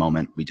 but at the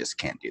moment we just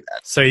can't do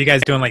that. So are you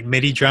guys doing like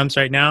MIDI drums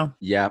right now?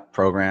 Yeah,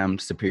 programmed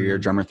Superior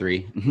Drummer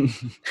 3.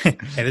 Hey,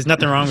 there's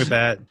nothing wrong with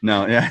that.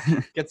 No, yeah.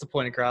 Gets the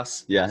point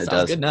across. Yeah, it Sounds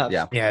does. good enough.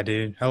 Yeah. Yeah,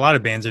 dude. A lot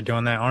of bands are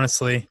doing that,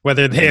 honestly,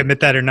 whether they admit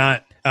that or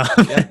not.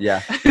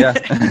 Yeah. Yeah.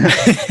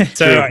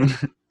 So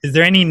True. Is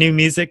there any new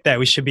music that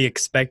we should be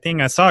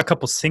expecting? I saw a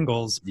couple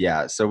singles.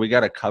 Yeah, so we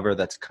got a cover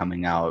that's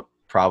coming out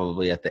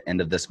probably at the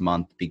end of this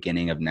month,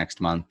 beginning of next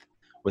month,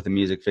 with a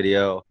music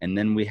video. And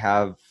then we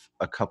have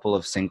a couple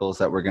of singles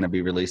that we're going to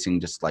be releasing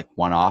just like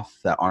one-off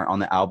that aren't on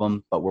the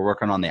album, but we're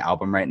working on the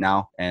album right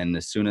now. And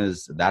as soon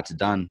as that's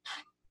done,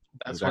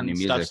 That's got when new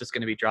stuff's music. just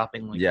going to be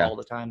dropping like Yeah. all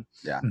the time.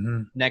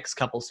 Mhm. Next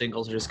couple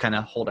singles are just kind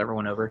of hold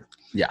everyone over.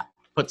 Yeah.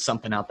 Put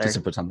something out there. just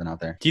to put something out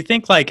there. Do you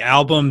think like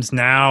albums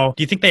now,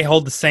 do you think they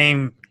hold the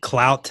same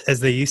clout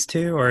as they used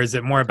to, or is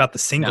it more about the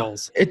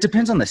singles? It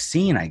depends on the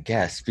scene, I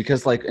guess,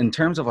 because like in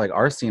terms of like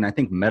our scene, I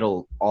think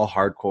metal, all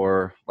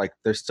hardcore, like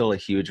there's still a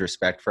huge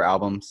respect for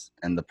albums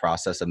and the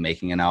process of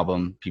making an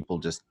album. People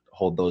just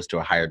hold those to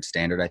a higher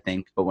standard, I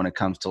think. But when it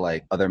comes to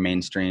like other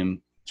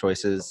mainstream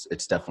choices,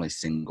 it's definitely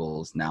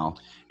singles now.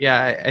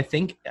 Yeah, I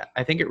think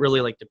it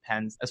really like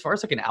depends. As far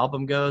as like an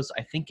album goes,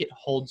 I think it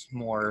holds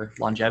more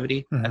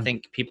longevity. I Mhm.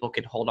 think people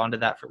can hold on to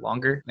that for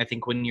longer. I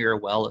think when you're a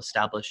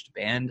well-established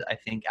band, I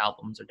think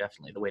albums are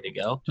definitely the way to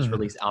go. Just Mhm.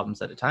 release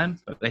albums at a time.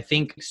 But I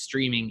think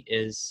streaming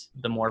is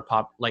the more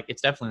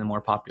it's definitely the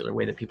more popular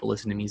way that people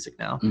listen to music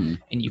now. Mhm.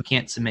 And you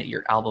can't submit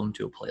your album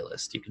to a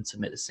playlist. You can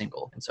submit a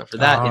single. And so for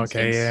that Oh, instance,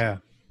 okay, yeah.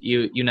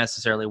 you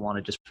necessarily want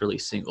to just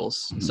release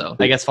singles. Mhm. So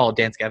I guess follow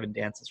Dance Gavin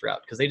Dance's route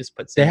because they just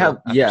put They single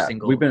have, after yeah.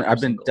 single I've been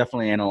after single.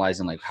 definitely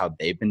analyzing like how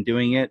they've been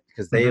doing it,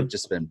 because they have Mhm.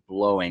 just been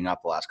blowing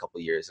up the last couple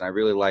of years, and I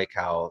really like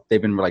how they've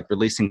been like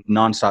releasing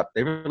nonstop.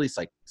 They released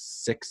like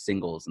 6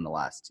 singles in the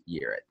last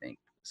year, I think.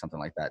 Something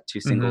like that. 2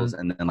 singles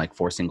and then like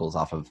 4 singles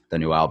off of the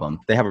new album.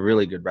 They have a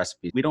really good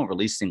recipe. We don't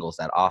release singles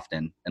that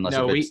often unless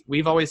No, if it's,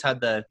 we've always had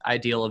the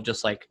ideal of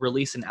just like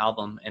release an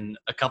album and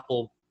a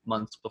couple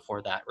months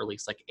before that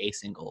release like a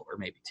single or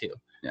maybe 2.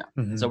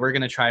 Mhm. So we're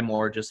going to try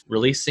more just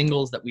release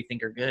singles that we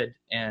think are good,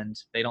 and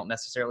they don't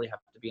necessarily have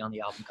to be on the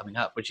album coming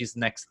up, which these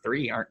next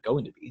 3 aren't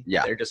going to be.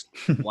 Yeah. They're just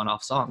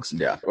one-off songs.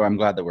 yeah. Well, I'm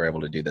glad that we're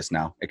able to do this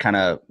now. It kind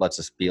of lets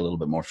us be a little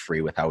bit more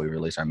free with how we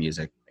release our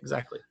music.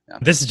 Exactly.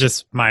 This is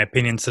just my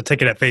opinion, so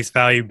take it at face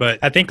value. But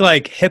I think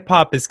like hip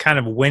hop is kind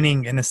of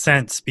winning in a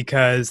sense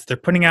because they're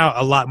putting out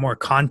a lot more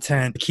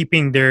content,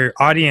 keeping their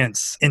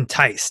audience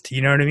enticed.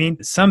 You know what I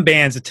mean? Some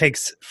bands, it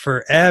takes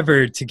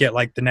forever to get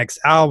like the next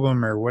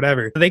album or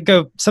whatever. They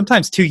go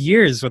sometimes 2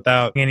 years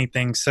without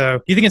anything. So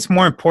do you think it's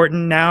more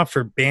important now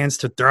for bands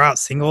to throw out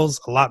singles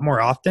a lot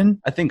more often?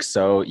 I think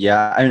so.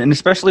 Yeah. And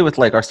especially with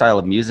like our style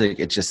of music,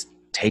 it just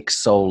takes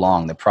so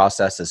long. The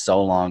process is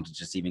so long to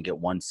just even get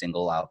one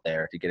single out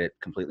there, to get it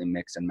completely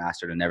mixed and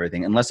mastered and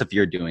everything. Unless if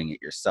you're doing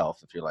it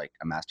yourself, if you're like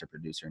a master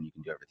producer and you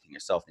can do everything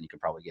yourself, then you can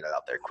probably get it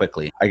out there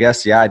quickly. I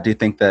guess, yeah, I do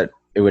think that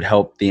it would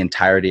help the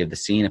entirety of the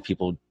scene if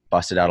people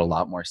busted out a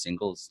lot more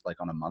singles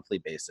like on a monthly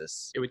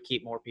basis. It would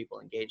keep more people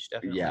engaged,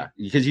 definitely. Yeah,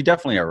 because you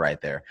definitely are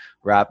right there.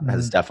 Rap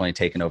has Mhm. definitely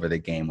taken over the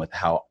game with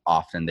how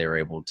often they were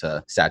able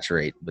to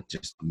saturate with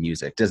just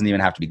music. It doesn't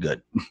even have to be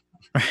good.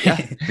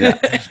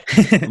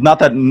 Not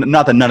that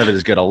none of it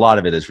is good. A lot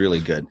of it is really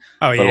good,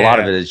 Oh, but yeah. a lot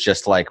of it is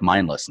just like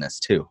mindlessness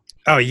too.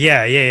 Oh,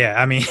 yeah.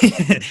 I mean,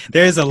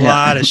 there's a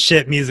lot of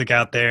shit music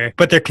out there,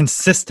 but they're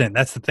consistent.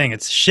 That's the thing.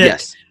 It's shit,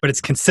 Yes. but it's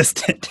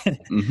consistent.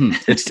 Hmm.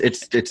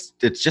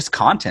 It's just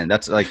content.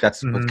 That's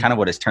Mhm. kind of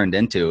what it's turned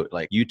into.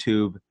 Like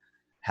YouTube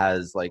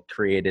has like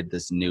created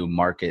this new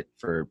market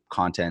for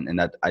content, and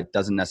that it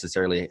doesn't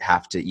necessarily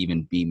have to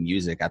even be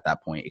music at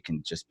that point. It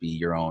can just be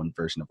your own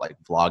version of like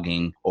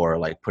vlogging or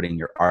like putting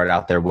your art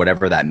out there,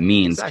 whatever that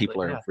means. Exactly,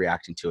 People are yeah.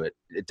 reacting to it.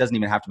 It doesn't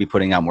even have to be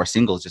putting out more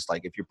singles. Just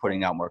like if you're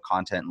putting out more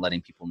content and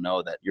letting people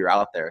know that you're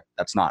out there,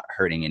 that's not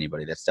hurting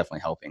anybody. That's definitely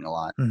helping a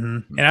lot.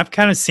 And I've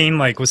kind of seen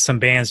like with some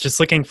bands, just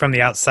looking from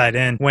the outside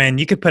in, when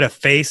you could put a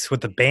face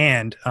with a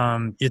band,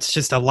 it's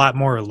just a lot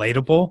more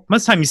relatable.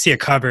 Most of the time you see a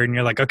cover and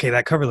you're like, okay,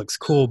 that cover looks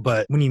cool.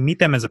 But when you meet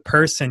them as a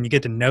person, you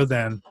get to know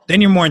them, then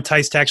you're more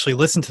enticed to actually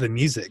listen to the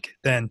music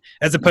than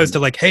as opposed to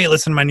like, hey,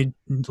 listen to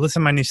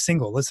my new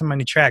single, listen to my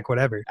new track,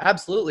 whatever.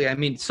 Absolutely. I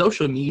mean,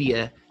 social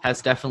media has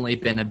definitely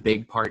been a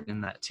big part in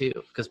that too.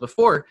 Because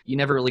before, you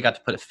never really got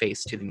to put a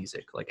face to the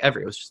music, like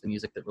ever. It was just the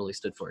music that really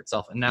stood for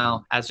itself. And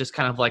now, as just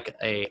kind of like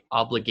a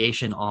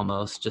obligation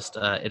almost, just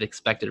an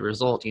expected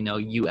result, you know,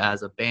 you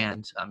as a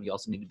band, you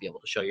also need to be able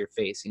to show your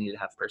face. You need to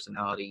have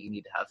personality. You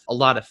need to have a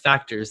lot of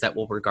factors that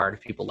will regard if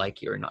people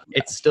like you or not.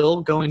 It's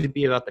still going to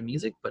be about the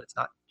music, but it's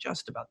not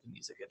just about the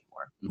music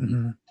anymore.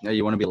 Mhm. Yeah,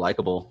 you want to be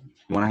likable.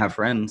 You want to have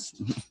friends.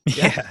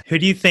 Yeah. Who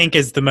do you think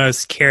is the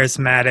most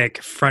charismatic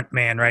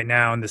frontman right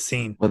now in the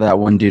scene? Well, that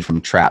one dude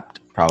from Trapped,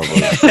 probably.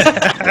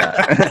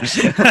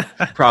 Yeah.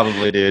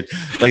 Probably, dude.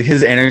 Like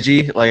his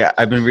energy, like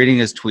I've been reading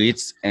his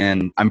tweets,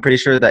 and I'm pretty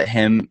sure that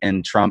him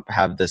and Trump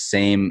have the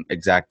same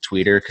exact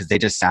tweeter because they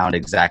just sound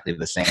exactly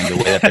the same. The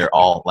way that they're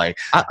all like,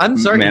 I'm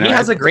sorry, Man, he I-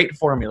 has a great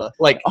formula.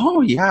 Like,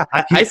 oh yeah,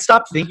 I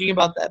stopped thinking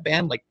about that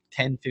band like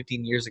 10,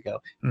 15 years ago.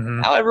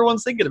 Mhm. Now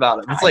everyone's thinking about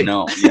it. It's I like,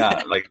 know,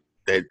 yeah, like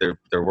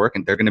they're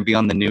working. They're going to be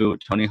on the new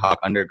Tony Hawk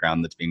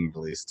Underground that's being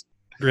released,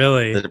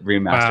 Really? the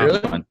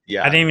remastered Wow. one.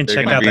 Yeah, I didn't even they're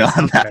check gonna out be that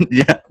on soundtrack.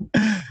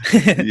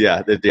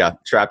 Yeah, yeah.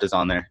 Trapped is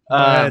on there.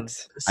 But-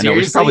 I know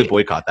we should probably seriously,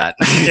 boycott that.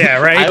 yeah,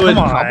 right? I Come would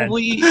on.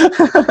 probably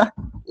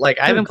Like,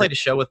 I haven't played a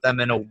show with them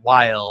in a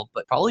while,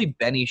 but probably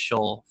Benny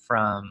Scholl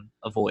from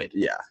Avoid.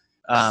 Yeah.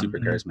 Super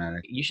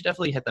charismatic. You should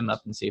definitely hit them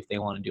up and see if they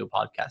want to do a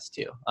podcast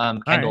too.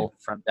 Kendall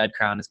from Dead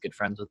Crown is good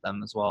friends with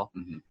them as well.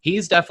 Mm-hmm.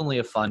 He's definitely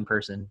a fun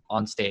person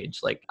on stage.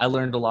 Like, I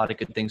learned a lot of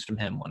good things from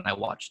him when I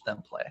watched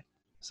them play.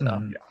 So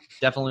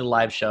definitely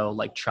live show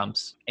like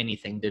trumps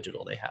anything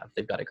digital they have.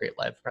 They've got a great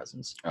live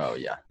presence. Oh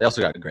yeah, they also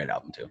got a great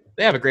album too.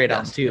 They have a great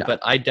album too, but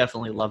I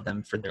definitely love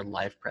them for their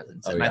live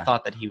presence. And I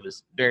thought that he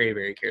was very,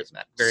 very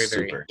charismatic, very,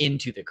 very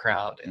into the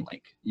crowd, and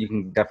like you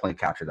can definitely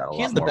capture that a lot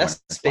more. He's the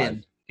best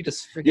spin. He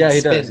just freaking he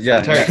spins. does.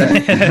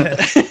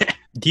 Yeah.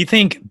 Do you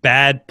think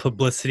bad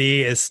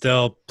publicity is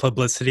still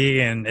publicity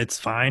and it's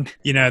fine?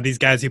 You know, these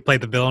guys who play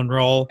the villain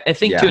role. I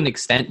think to an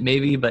extent,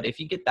 maybe, but if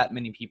you get that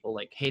many people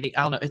like hating,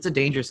 I don't know, it's a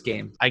dangerous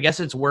game. I guess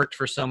it's worked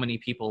for so many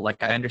people.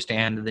 Like, I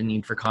understand the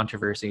need for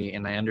controversy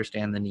and I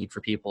understand the need for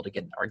people to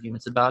get in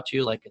arguments about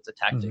you. Like, it's a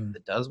tactic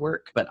that does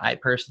work, but I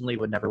personally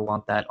would never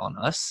want that on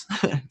us.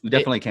 You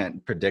definitely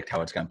can't predict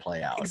how it's going to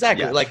play out.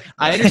 Exactly. Yeah. Like,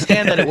 I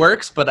understand that it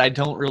works, but I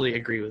don't really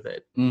agree with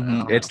it.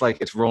 It's like,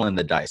 it's rolling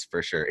the dice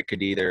for sure. It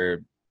could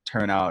either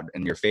turn out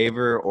in your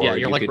favor, or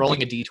you're like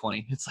rolling a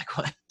d20. It's like,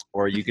 what?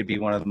 Or you could be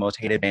one of the most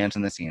hated bands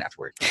in the scene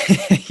afterwards.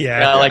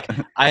 Like,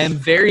 I am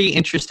very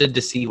interested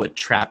to see what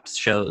Trapped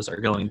shows are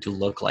going to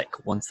look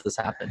like once this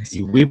happens.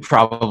 We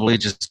probably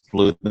just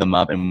blew them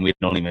up and we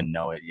don't even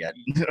know it yet.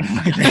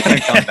 Like, they're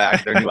gonna come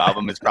back. Their new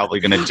album is probably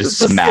gonna just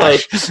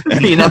smash.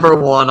 Be number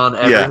one on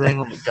everything.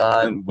 Oh my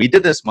god. We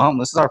did this, Mom.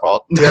 This is our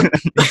fault.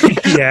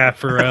 Yeah,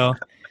 for real.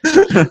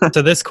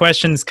 So this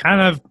question's kind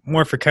of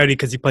more for Cody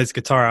because he plays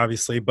guitar,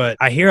 obviously, but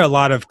I hear a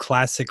lot of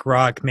classic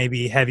rock,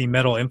 maybe heavy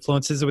metal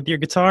influences with your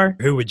guitar.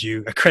 Who would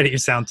you credit your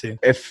sound to?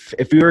 If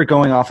we were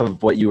going off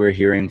of what you were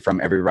hearing from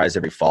Every Rise,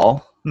 Every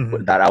Fall,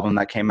 that album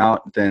that came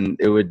out, then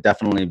it would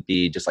definitely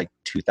be just like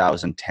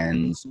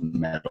 2010s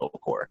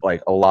metalcore,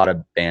 like a lot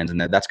of bands in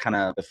there. That's kind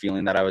of the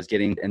feeling that I was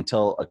getting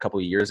until a couple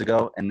of years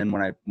ago. And then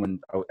when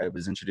I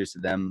was introduced to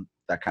them,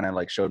 that kind of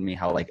like showed me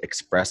how like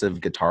expressive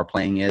guitar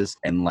playing is,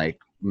 and like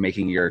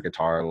making your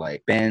guitar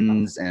like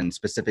bends and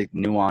specific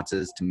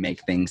nuances to make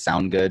things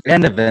sound good.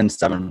 And Avenged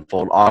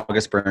Sevenfold,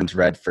 August Burns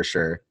Red for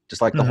sure.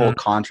 Just like the whole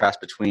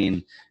contrast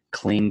between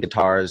clean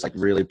guitars, like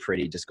really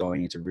pretty, just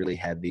going into really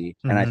heavy.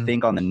 And I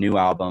think on the new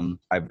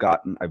album, I've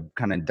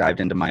kind of dived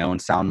into my own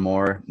sound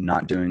more,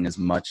 not doing as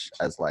much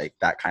as like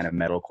that kind of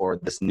metalcore.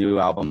 This new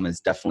album is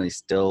definitely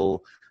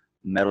still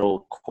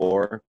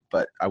metalcore,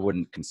 but I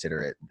wouldn't consider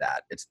it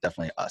that. It's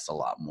definitely us a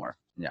lot more.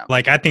 Yeah.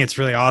 Like, I think it's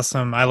really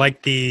awesome. I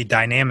like the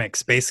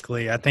dynamics,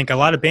 basically. I think a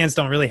lot of bands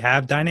don't really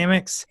have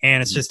dynamics,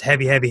 and it's just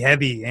heavy, heavy,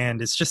 heavy.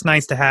 And it's just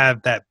nice to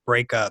have that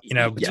breakup, you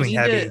know, between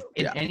heavy.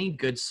 In any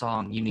good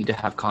song, you need to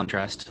have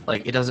contrast.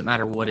 Like, it doesn't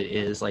matter what it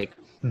is. Like,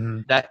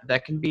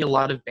 that can be a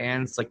lot of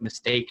bands, like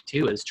Mistake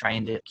too, is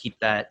trying to keep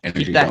that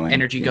energy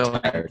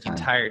going the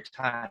entire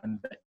time.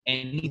 But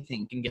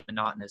anything can get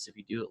monotonous if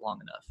you do it long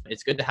enough.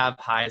 It's good to have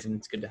highs and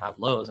it's good to have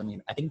lows. I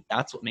mean, I think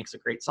that's what makes a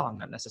great song,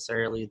 not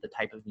necessarily the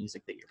type of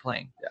music that you're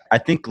playing. Yeah. I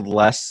think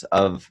less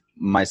of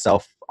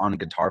myself on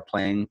guitar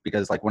playing,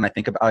 because like when I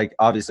think about, like,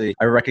 obviously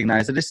I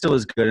recognize that it still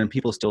is good and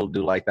people still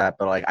do like that,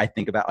 but like I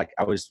think about, like,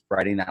 I was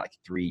writing that like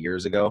 3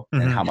 years ago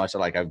and how much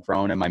like I've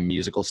grown and my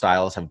musical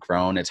styles have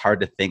grown. It's hard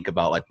to think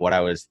about like what I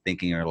was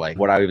thinking or like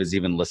what I was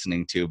even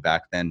listening to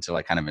back then to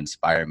like kind of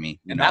inspire me,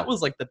 you know? That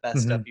was like the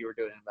best stuff you were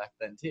doing back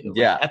then too. Like,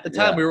 yeah, at the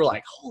time we were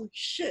like, holy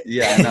shit,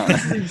 yeah, I know.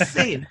 This is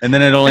insane. And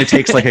then it only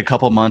takes like a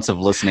couple months of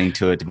listening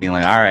to it to be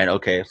like, all right,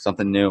 okay,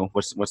 something new,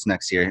 what's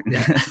next here?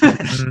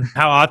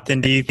 How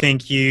often do you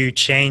think you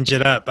change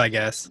it up, I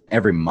guess?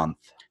 Every month.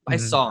 By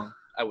song,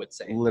 I would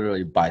say.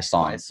 Literally by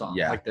song.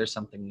 Yeah. Like, there's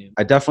something new.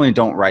 I definitely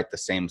don't write the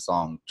same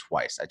song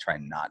twice. I try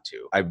not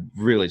to. I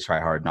really try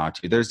hard not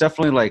to. There's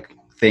definitely like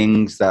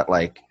things that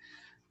like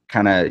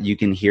kind of you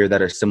can hear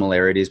that are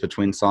similarities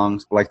between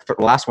songs. Like the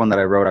last one that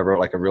I wrote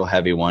like a real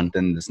heavy one.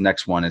 Then this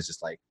next one is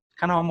just like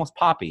kind of almost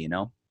poppy, you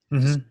know?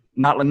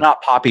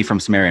 Not poppy from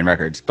Sumerian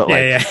Records, but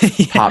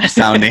pop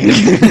sounding.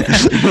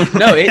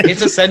 No,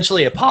 it's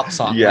essentially a pop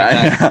song.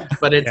 Yeah,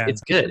 but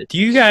it's good. Do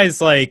you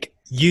guys like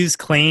use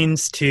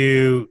cleans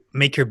to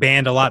make your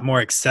band a lot more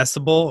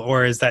accessible,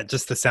 or is that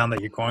just the sound that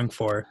you're going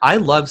for? I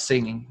love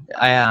singing.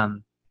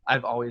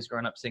 I've always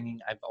grown up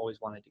singing. I've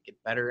always wanted to get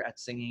better at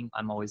singing.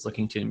 I'm always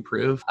looking to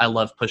improve. I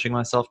love pushing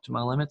myself to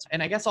my limits.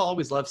 And I guess I'll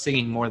always love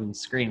singing more than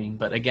screaming.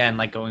 But again,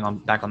 like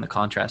back on the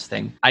contrast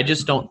thing, I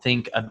just don't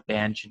think a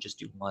band should just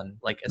do one,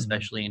 like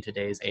especially in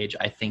today's age.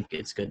 I think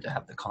it's good to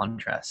have the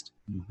contrast.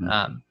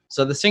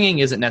 So the singing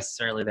isn't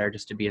necessarily there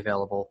just to be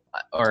available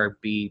or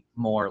be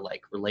more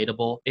like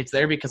relatable. It's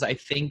there because I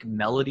think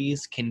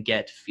melodies can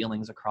get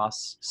feelings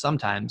across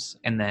sometimes.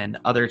 And then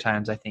other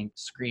times I think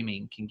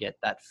screaming can get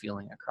that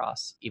feeling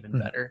across even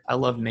better. I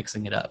love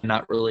mixing it up,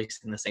 not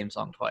releasing the same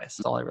song twice.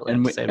 That's all I really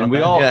have to say about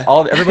that.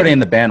 And everybody in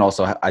the band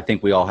also, I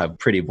think we all have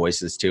pretty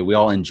voices too. We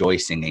all enjoy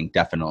singing,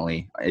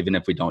 definitely, even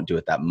if we don't do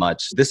it that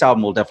much. This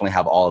album will definitely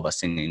have all of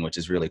us singing, which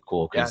is really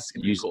cool because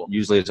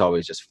usually it's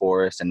always just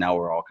for us. And now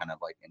we're all kind of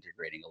like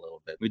integrating a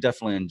little bit. We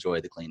definitely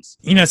enjoy the cleans.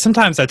 You know,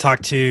 sometimes I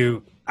talk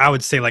to I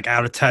would say like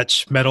out of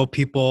touch metal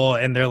people,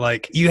 and they're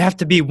like, you have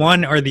to be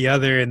one or the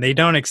other, and they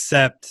don't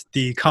accept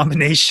the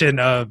combination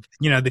of,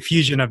 the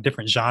fusion of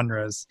different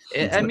genres.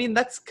 I mean,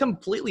 that's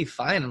completely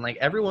fine. And like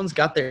everyone's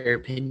got their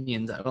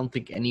opinions. I don't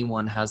think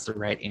anyone has the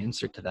right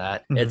answer to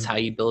that. It's how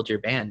you build your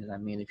band. And I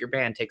mean, if your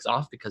band takes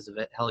off because of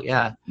it, hell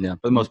yeah. Yeah,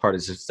 for the most part,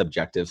 it's just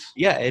subjective.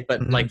 Yeah,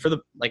 but like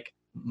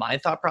my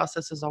thought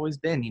process has always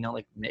been,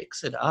 like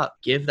mix it up,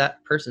 give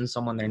that person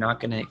someone they're not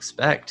going to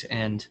expect,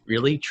 and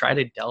really try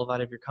to delve out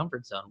of your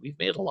comfort zone. We've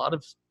made a lot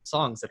of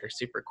songs that are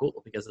super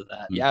cool because of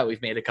that. Yeah,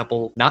 we've made a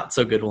couple not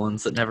so good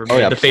ones that never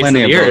made the face of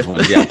the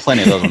earth. Yeah,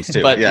 plenty of those ones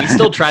too. But we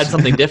still tried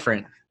something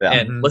different Yeah.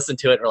 and listened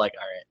to it. And we're like,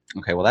 all right.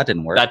 Okay, well, that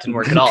didn't work. That didn't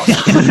work at all.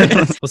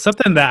 Well,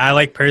 something that I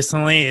like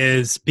personally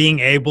is being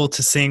able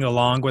to sing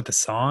along with a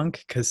song,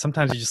 because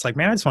sometimes you're just like,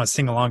 man, I just want to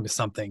sing along to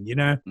something,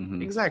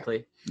 Mhm.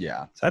 Exactly.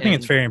 Yeah, So I think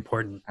it's very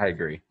important. I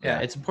agree. Yeah,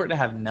 it's important to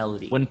have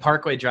melody. When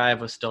Parkway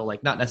Drive was still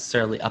like not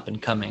necessarily up and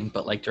coming,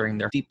 but like during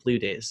their Deep Blue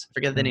days, I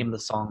forget the name of the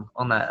song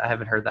on that. I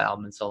haven't heard that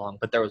album in so long,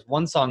 but there was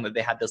one song that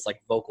they had this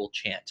like vocal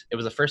chant. It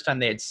was the first time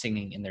they had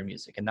singing in their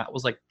music, and that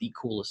was like the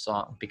coolest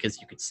song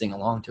because you could sing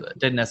along to it.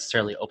 Didn't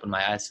necessarily open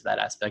my eyes to that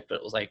aspect, but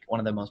it was like one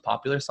of the most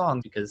popular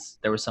songs because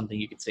there was something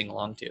you could sing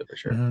along to for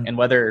sure. And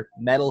whether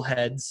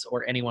metalheads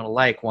or anyone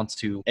alike wants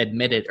to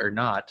admit it or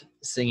not,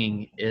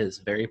 singing is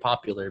very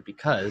popular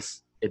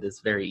because it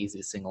is very easy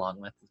to sing along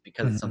with,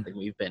 because it's something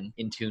we've been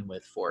in tune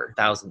with for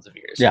thousands of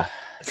years. Yeah.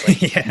 It's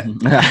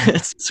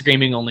like,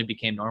 screaming only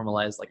became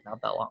normalized like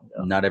not that long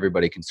ago. Not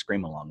everybody can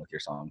scream along with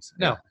your songs.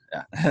 No.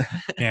 Yeah.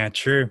 Yeah,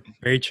 true.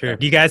 Very true.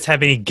 Do you guys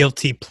have any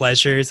guilty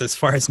pleasures as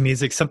far as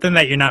music? Something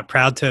that you're not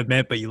proud to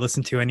admit, but you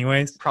listen to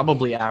anyways?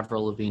 Probably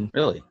Avril Lavigne.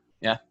 Really?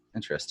 Yeah.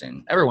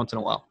 Interesting. Every once in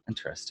a while.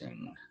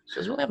 Interesting. She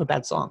doesn't really have a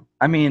bad song.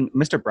 I mean,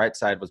 Mr.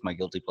 Brightside was my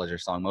guilty pleasure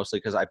song, mostly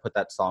because I put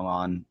that song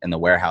on in the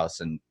warehouse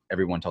and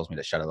everyone tells me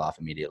to shut it off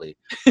immediately.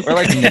 Or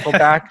like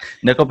Nickelback.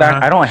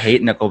 I don't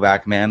hate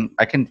Nickelback, man.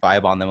 I can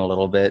vibe on them a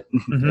little bit.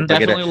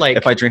 Definitely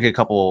if I drink a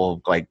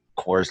couple like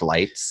Coors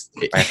Lights,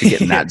 I have to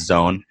get in that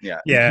zone. Yeah.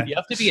 Yeah. You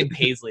have to be in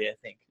Paisley, I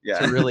think, Yeah.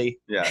 to really,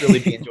 Yeah. really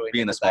be enjoying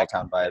Be in the small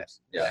town vibes.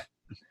 Yeah.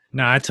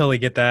 No, I totally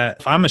get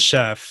that. I'm a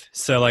chef,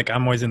 so like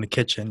I'm always in the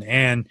kitchen,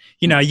 and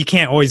you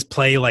can't always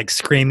play like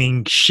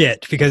screaming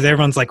shit because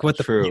everyone's like, "What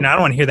the?" True. I don't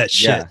want to hear that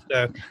shit.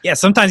 Yeah. So yeah,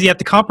 sometimes you have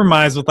to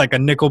compromise with like a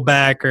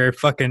Nickelback or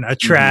fucking a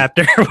Trapped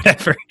or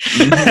whatever.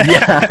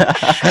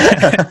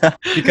 Yeah.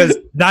 Because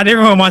not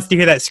everyone wants to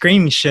hear that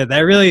screaming shit.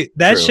 That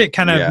True. shit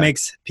kind of Yeah.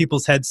 makes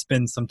people's heads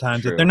spin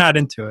sometimes True. if they're not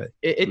into it.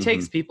 It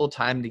takes people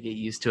time to get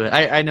used to it.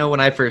 I know when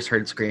I first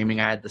heard screaming,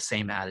 I had the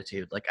same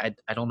attitude. Like,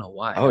 I don't know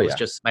why. Oh, it was yeah.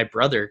 just my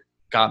brother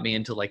got me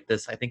into like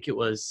this. I think it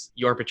was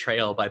Your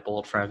Betrayal by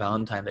Bullet for a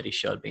Valentine that he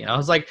showed me. And I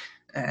was like,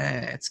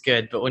 it's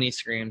good. But when he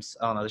screams,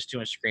 oh no, there's too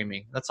much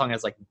screaming. That song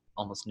has like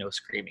almost no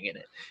screaming in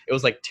it. It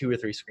was like 2 or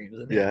 3 screams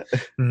in it. Yeah.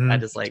 Mhm. I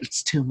just like,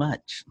 It's too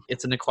much.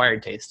 it's an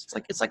acquired taste.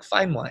 It's like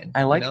fine wine.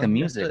 I like you know? the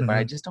music, Mhm. but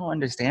I just don't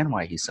understand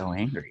why he's so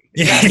angry.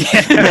 Yeah.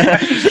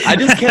 I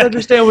just can't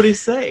understand what he's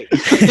saying.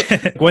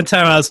 One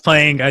time I was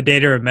playing A Day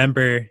to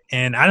Remember,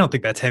 and I don't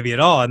think that's heavy at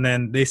all. And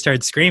then they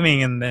started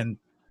screaming, and then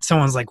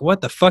someone's like,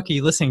 "What the fuck are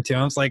you listening to?"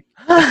 I was like,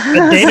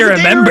 "A Day to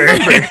Remember."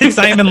 It's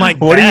not even like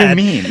What bad.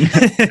 do you mean?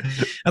 I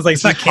was like,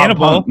 "It's not Pop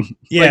Cannibal." punk.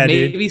 Yeah, like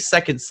dude. maybe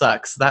Second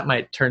Sucks. That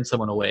might turn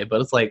someone away,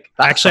 but it's like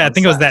that Actually, I song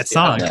think it was that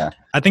sucks, you know? song. Yeah.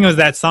 I think it was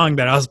that song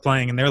that I was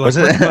playing, and they were like, Was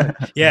 "What it? the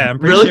fuck?" Yeah, I'm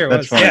pretty Really? sure it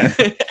That's was.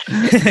 funny.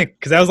 Yeah,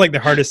 because that was like the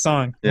hardest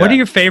song. Yeah. What are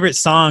your favorite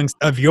songs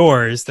of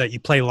yours that you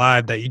play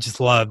live that you just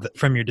love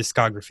from your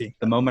discography?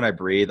 The Moment I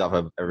Breathe off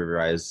of Every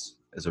Rise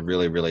is a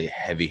really, really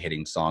heavy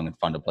hitting song and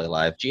fun to play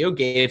live. Gio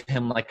gave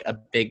him like a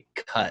big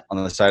cut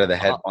On the side of the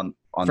head, on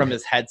from the,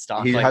 his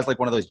headstock. he like, has like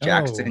one of those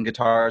Jackson Oh.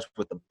 guitars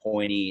with the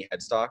pointy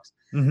headstocks.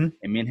 Mm-hmm.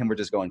 And me and him were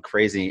just going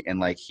crazy. And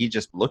like, he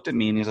just looked at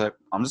me and he's like,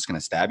 I'm just going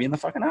to stab you in the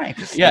fucking eye.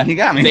 Yeah. And he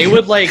got me. they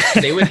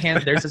would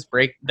hand there's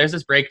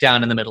this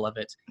breakdown in the middle of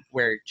it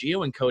where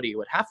Gio and Cody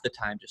would half the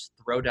time just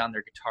throw down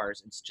their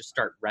guitars and just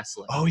start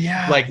wrestling. Oh,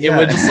 yeah. Like yeah. it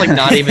would just like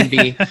not even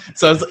be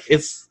so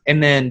it's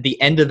and then the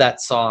end of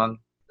that song,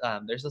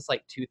 there's this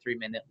like 2-3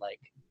 minute like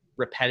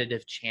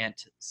repetitive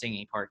chant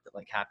singing part that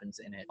like happens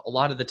in it. A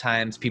lot of the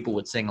times people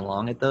would sing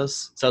along at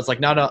those, so it's like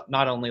not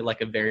only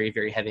like a very,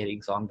 very heavy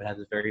hitting song, but has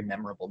a very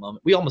memorable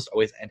moment. We almost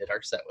always ended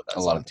our set with that a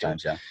song lot of too.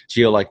 times, yeah.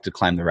 Gio liked to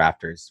climb the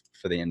rafters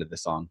for the end of the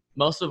song.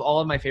 Most of all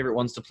of my favorite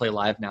ones to play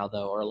live now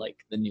though are like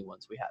the new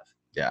ones we have.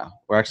 Yeah.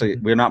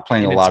 We're not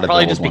playing And a it's lot of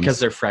probably the old just because ones.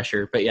 they're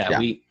fresher, but yeah.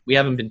 Yeah. we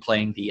haven't been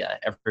playing the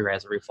Every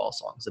Rise Every Fall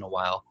songs in a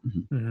while,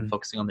 Mhm.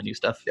 focusing on the new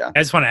stuff. Yeah. I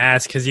just want to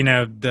ask because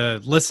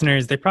the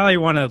listeners, they probably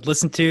want to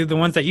listen to the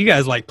ones that you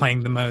guys like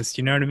playing the most.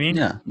 You know what I mean?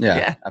 Yeah,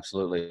 Yeah.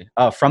 absolutely.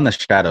 From the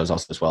Shadows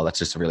also as well. That's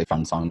just a really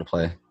fun song to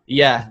play.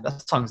 Yeah,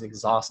 that song's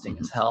exhausting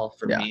as hell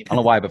for Yeah, me. I don't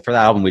know why, but for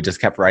that album, we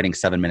just kept writing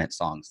 7-minute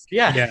songs.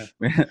 Yeah.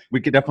 Yeah. We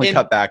could definitely And-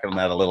 cut back on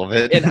that a little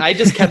bit. And I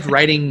just kept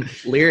writing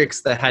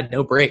lyrics that had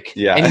no break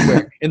Yeah.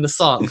 anywhere in the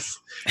songs.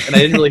 And I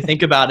didn't really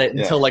think about it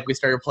Yeah. until like we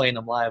started playing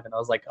them live, and I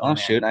was like, oh man.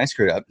 shoot, I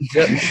screwed up.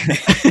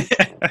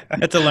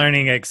 It's a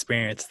learning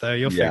experience, though.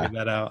 You'll Yeah. figure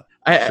that out.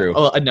 True.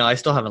 No, I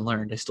still haven't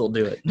learned. I still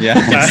do it. Yeah.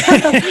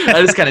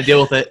 I just kind of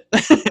deal with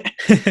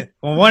it.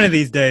 Well, one of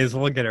these days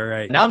we'll get it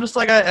right. Now I'm just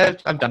like,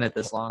 I've done it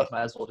this long.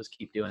 Might as well just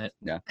keep doing it.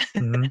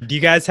 Mhm. Do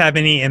you guys have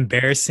any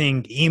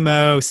embarrassing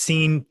emo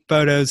scene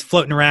photos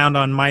floating around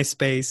on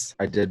MySpace?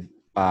 I did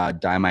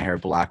dye my hair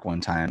black one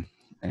time,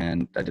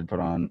 and I did put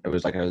on. It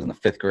was like I was in the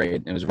 5th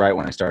grade. It was right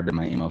when I started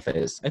my emo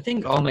phase. I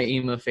think all my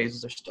emo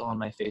phases are still on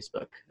my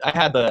Facebook. I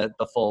had the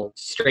full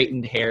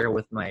straightened hair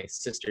with my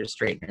sister's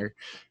straightener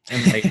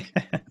and like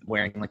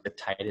wearing like the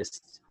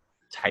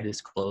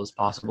tightest clothes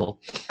possible.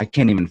 I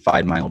can't even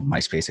find my old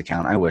MySpace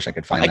account. I wish I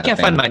could find. I that can't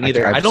thing. find mine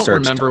either. I've I don't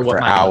searched remember what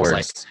for mine looks hours.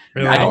 like.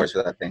 Really? Hours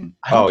for that thing.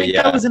 I don't think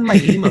yeah. I was in my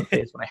emo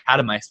phase when I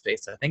had a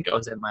MySpace. I think I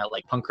was in my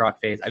like punk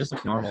rock phase. I just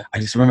looked normal. I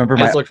just remember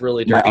I my just looked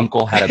really my dirty.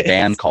 uncle had a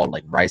band called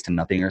like Rise to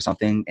Nothing or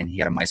something, and he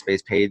had a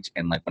MySpace page.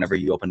 And like whenever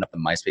you opened up the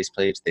MySpace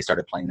page, they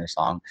started playing their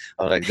song.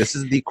 I was like, "This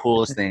is the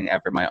coolest thing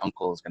ever." My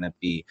uncle is gonna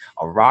be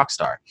a rock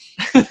star.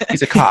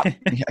 He's a cop.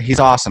 He's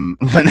awesome.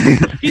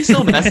 He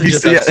still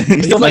messages He us. still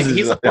He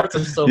messages us, supports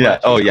us so yeah.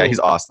 much. Oh He's yeah, cool. he's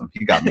awesome.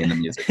 He got me in the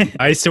music.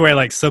 I used to wear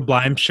like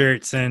Sublime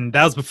shirts, and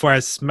that was before I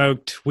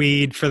smoked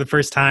weed for the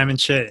first time and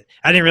shit.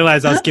 I didn't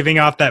realize I was giving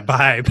off that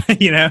vibe.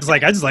 You know, it's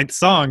like I just like the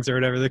songs or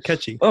whatever. They're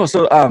catchy. Oh,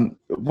 so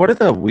what are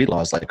the weed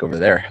laws like over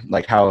there?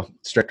 Like how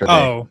strict are they?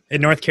 Oh,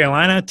 in North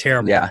Carolina,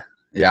 terrible. Yeah.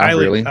 Yeah,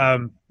 Highly-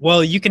 really?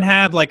 Well, you can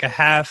have like a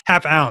half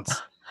ounce.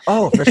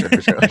 Oh, for sure,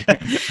 for sure. Okay.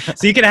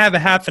 So you can have a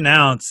half an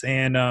ounce,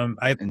 and And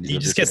you you'll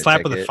just just get get a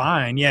slapped with a ticket.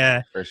 fine.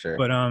 Yeah, For sure.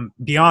 but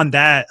beyond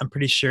that, I'm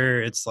pretty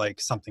sure it's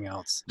like something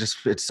else. Just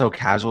it's so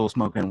casual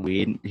smoking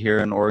weed here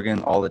in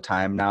Oregon all the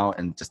time now,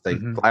 and just like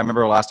Mhm. I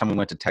remember last time we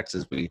went to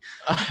Texas, we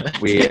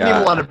We didn't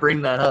even want to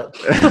bring that up.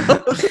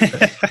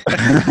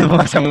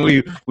 last time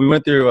we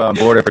went through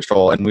border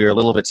patrol, and we were a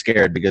little bit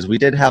scared because we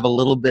did have a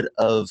little bit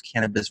of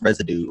cannabis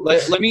residue.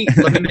 let me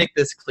make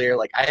this clear.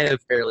 Like I have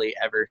barely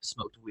ever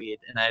smoked weed,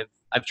 and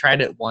I've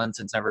tried it once.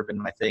 It's never been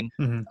my thing.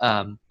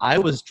 Mhm. I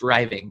was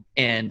driving,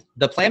 and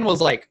the plan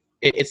was like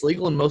it's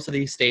legal in most of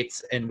these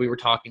states, and we were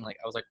talking like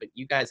I was like, but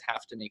you guys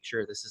have to make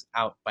sure this is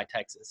out by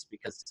Texas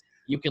because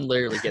you can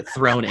literally get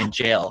thrown in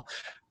jail,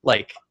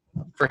 like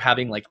for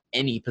having like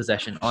any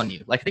possession on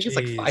you. Like I think it's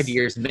like Jeez. 5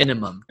 years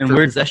minimum And for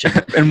we're- possession.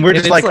 And we're And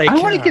just it's like, like, I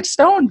want to yeah. get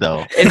stoned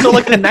though. And so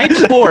like the night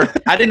before,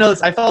 I didn't know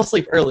this. I fell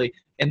asleep early,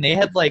 and they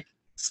had like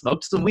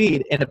smoked some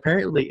weed, and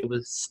apparently it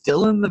was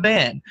still in the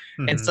van.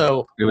 And Mhm.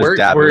 so It was we're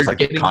dab. It we're was like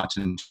getting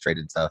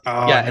concentrated stuff.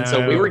 Oh, yeah, and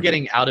so we no. were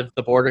getting out of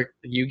the border.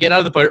 You get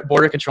out of the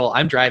border control.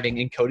 I'm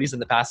driving, and Cody's in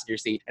the passenger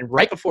seat. And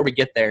right before we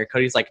get there,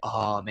 Cody's like,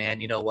 "Oh man,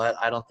 you know what?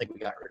 I don't think we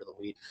got rid of the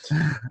weed."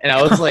 And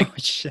I was like, Oh,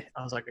 shit.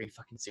 "Are you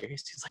fucking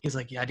serious?" He's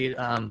like, "Yeah, dude.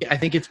 I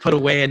think it's put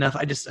away enough.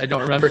 I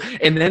don't remember."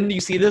 And then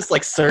you see this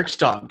like search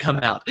dog come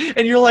out,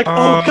 and you're like, "Oh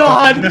Oh,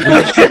 God, no.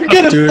 they're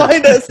gonna Dude,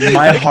 find us!"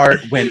 My Like,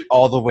 heart went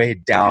all the way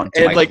down to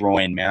And, my like,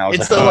 groin, man. I was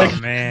it's like, so, oh, like, Oh,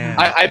 man.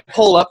 I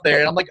pull up there,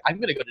 and I'm like, "I'm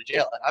gonna go to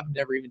jail." And I've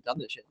never even done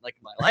this shit like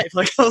in my life.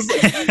 Like I was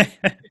like,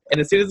 and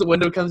as soon as the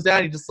window comes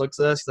down, he just looks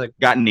at us. He's like.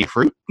 got any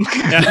fruit?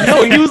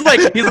 No, he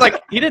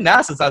didn't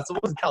ask us that. So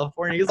it was in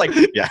California. He was like,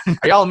 Yeah.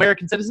 Are y'all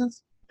American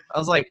citizens? I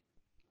was like,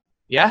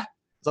 yeah.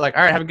 He's like,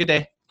 all right, have a good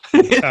day.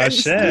 Oh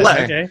Just shit.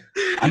 left. Okay.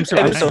 I'm so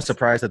Nice.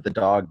 surprised that the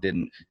dog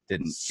didn't get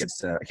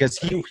because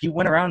he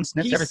went around and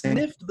sniffed He everything.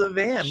 sniffed the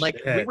van. Like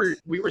Shit.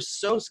 we were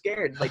so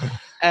scared. Like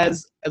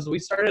as we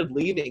started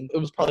leaving, it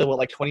was probably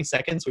like 20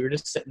 seconds. We were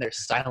just sitting there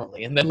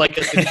silently, and then like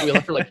as soon as we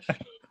left, we're like,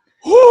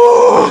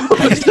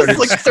 just Started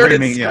like started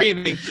screaming,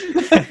 yeah. screaming.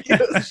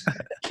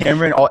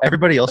 Cameron,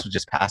 everybody else was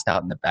just passed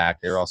out in the back.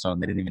 They were also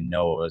they didn't even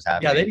know what was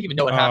happening. Yeah, they didn't even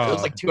know what happened. It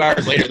was Oh. like 2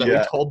 hours later that Yeah.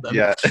 we told them.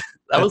 Yeah,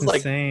 That was That's like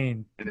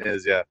insane. it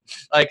is. Yeah,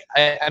 like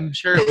I'm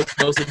sure it was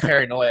mostly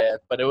paranoia,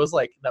 but it was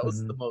like that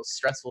was Mhm. the most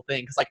stressful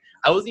thing because like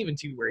I wasn't even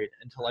too worried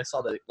until I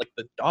saw the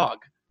dog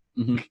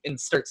Mhm. and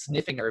start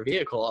sniffing our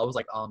vehicle. I was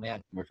like, oh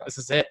man, we're fucked. this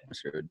is it. We're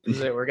screwed. This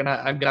is it. I'm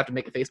gonna have to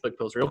make a Facebook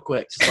post real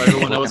quick just to let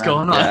everyone know what's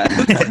going on.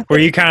 Yeah. Were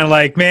you kind of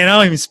like, man, I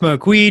don't even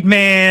smoke weed,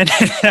 man.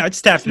 I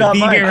just happen to not be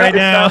mine. here right It's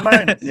now. not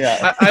mine.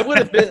 Yeah. I would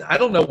have been. I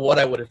don't know what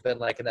I would have been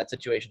like in that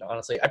situation.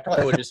 Honestly, I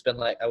probably would have just been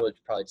like, I would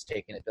have probably just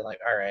taken it, been like,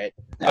 all right.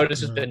 I would have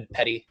just been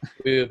petty.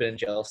 We would have been in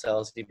jail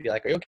cells. He'd be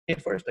like, are you okay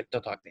first? Like,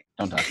 don't talk to me.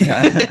 Don't talk.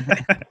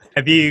 Yeah.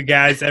 Have you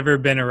guys ever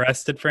been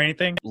arrested for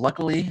anything?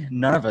 Luckily,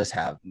 none of us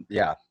have.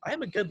 Yeah, I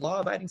am a good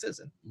law-abiding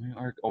citizen.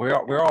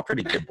 we're all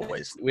pretty good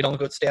boys. We don't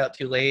go stay out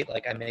too late.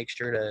 Like I make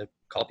sure to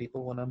call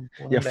people when I'm.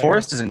 Yeah,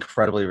 Forrest is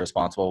incredibly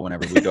responsible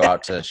whenever we go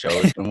out to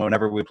shows and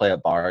whenever we play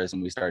at bars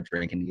and we start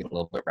drinking and get a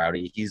little bit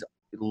rowdy. He's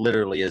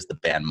literally is the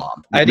band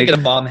mom. I had to get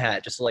a mom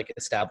hat just to like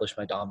establish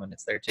my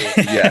dominance there too.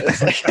 Yeah.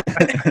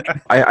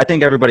 I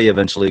think everybody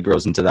eventually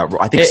grows into that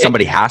role. I think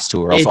somebody has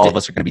to, or else all of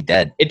us are going to be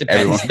dead. It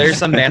depends. There's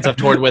some bands I've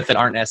toured with that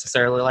aren't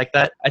necessarily like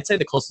that. I'd say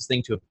the closest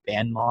thing to a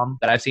band mom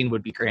that I've seen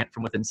would be Grant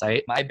from Within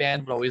Sight. My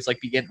band would always like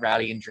be getting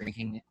rowdy and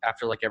drinking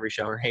after like every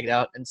show or hang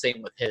out, and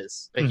same with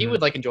his. But he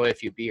would like enjoy a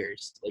few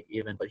beers, like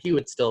even, but he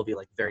would still be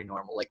like very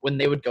normal. Like when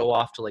they would go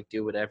off to like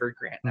do whatever,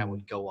 Grant and I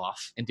would go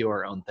off and do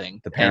our own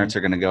thing. The parents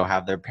are going to go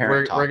have their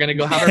parent talk. We're going to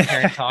go have our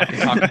parent talk and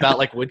talk about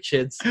like what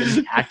kids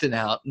been acting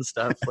out and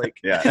stuff. Like,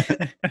 yeah.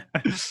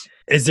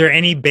 Is there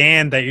any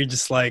band that you're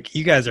just like,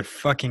 you guys are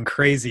fucking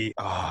crazy?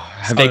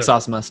 Steak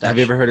Sauce Mustache. Have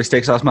you ever heard of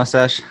Steak Sauce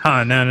Mustache?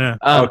 Huh, no.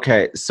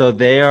 Okay, so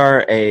they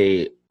are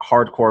a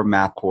hardcore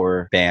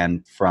mathcore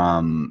band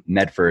from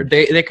Medford.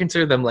 They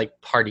consider them like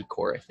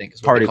partycore, I think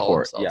is what they call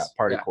themselves. Yeah,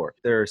 partycore.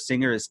 Their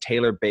singer is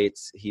Taylor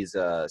Bates. He's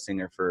a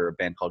singer for a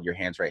band called Your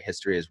Hands Right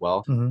History as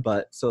well.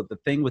 But so the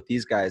thing with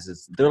these guys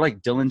is they're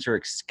like Dillinger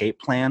Escape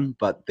Plan,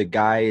 but the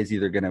guy is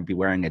either going to be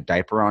wearing a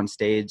diaper on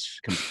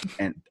stage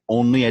and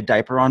only a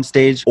diaper on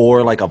stage,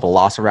 or like a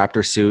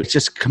velociraptor suit. It's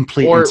just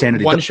complete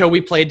insanity. One show we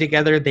played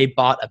together, they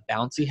bought a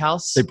bouncy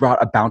house. They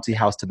brought a bouncy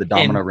house to the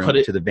Domino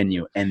Room, to the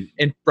venue, and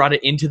brought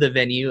it into the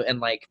venue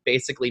and like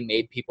basically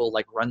made people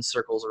like run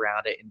circles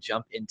around it and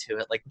jump into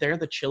it. Like they're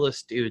the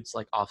chillest dudes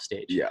like off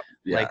stage. Yeah.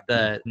 Like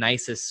the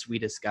nicest,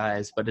 sweetest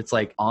guys. But it's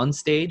like on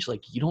stage,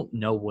 like you don't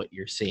know what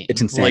you're seeing. It's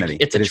insanity.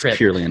 Like, it's a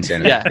purely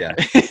insanity. Yeah.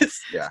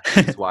 Yeah,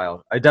 it's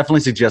wild. I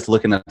definitely suggest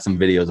looking at some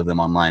videos of them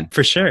online.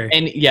 For sure.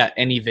 And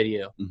any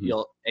video.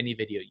 Any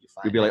video you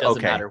find. You'll be like, it doesn't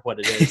okay, matter what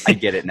it is. I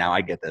get it now.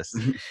 I get this.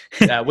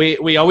 Yeah,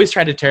 we always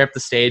try to tear up the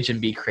stage and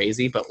be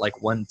crazy, but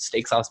like when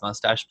Steak Sauce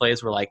Mustache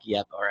plays, we're like,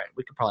 yep, all right,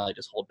 we could probably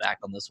just hold back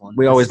on this one.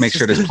 We always make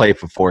sure to play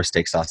before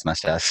Steak Sauce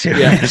Mustache.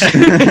 Yeah.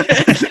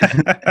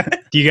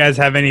 Do you guys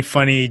have any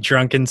funny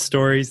drunken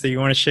stories that you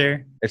want to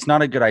share? It's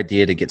not a good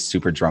idea to get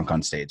super drunk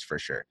on stage for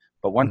sure.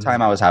 But one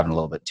time I was having a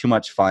little bit too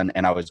much fun,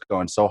 and I was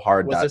going so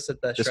hard. Was this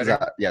at the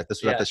Shredder?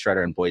 This was at the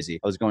Shredder in Boise.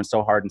 I was going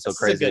so hard and so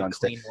crazy on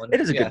stage.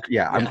 It is a good.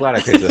 Yeah, I'm glad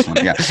I picked this one.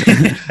 Yeah,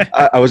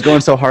 I was going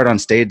so hard on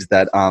stage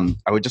that I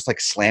would just like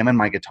slamming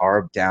my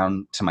guitar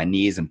down to my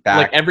knees and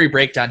back. Like every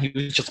breakdown, he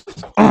was just it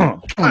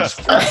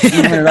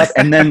up,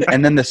 and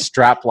then the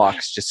strap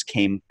locks just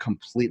came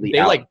completely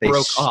out. Like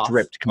broke off.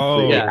 Stripped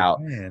completely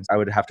out. Man. I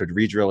would have to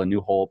re-drill a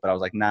new hole, but I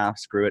was like, nah,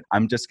 screw it.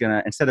 I'm just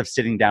gonna, instead of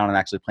sitting down and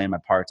actually playing my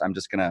parts, I'm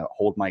just gonna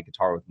hold my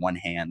guitar with one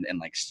hand and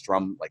like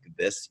strum like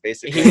this,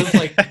 basically. He was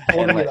like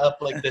holding it up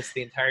like this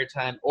the entire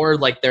time, or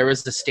like there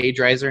was the stage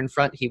riser in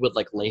front. He would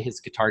like lay his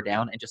guitar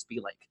down and just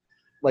be like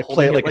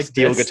play it like a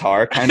steel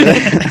guitar kind of.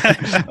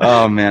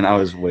 Oh man, I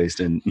was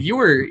wasted. You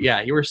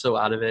were so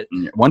out of it.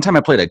 One time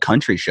I played a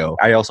country show.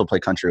 I also play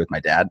country with my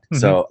dad.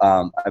 So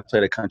I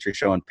played a country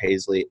show in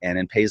Paisley, and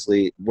in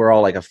Paisley we're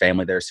all like a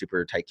family. They're a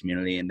super tight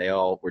community, and they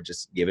all were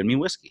just giving me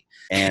whiskey.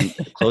 And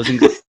closing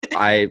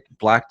I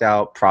blacked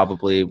out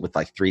probably with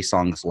like 3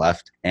 songs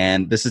left,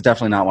 and this is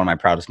definitely not one of my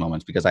proudest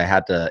moments because I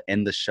had to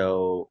end the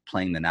show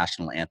playing the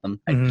national anthem.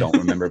 I don't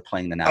remember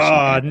playing the national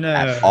anthem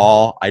at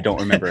all. I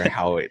don't remember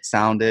how it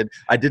sounded.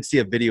 I did see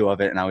a video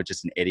of it, and I was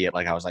just an idiot.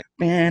 Like I was like,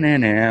 no, and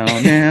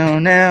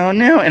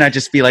I'd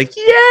just be like,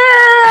 yeah.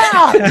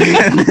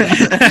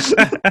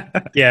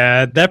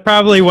 Yeah, that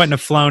probably wouldn't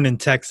have flown in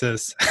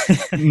Texas.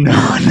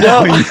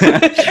 No.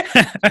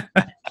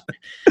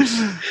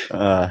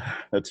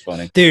 That's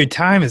funny, dude.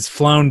 Time has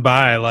flown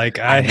by. Like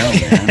I know,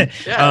 man.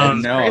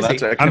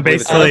 I'm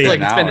basically like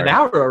it's been an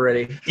hour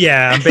already.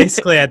 Yeah, I'm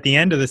basically at the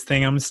end of this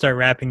thing. I'm gonna start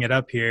wrapping it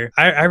up here.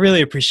 I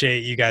really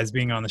appreciate you guys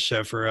being on the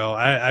show for real.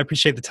 I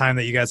appreciate the time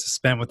that you guys have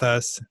spent with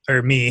us,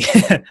 or me,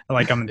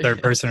 like I'm in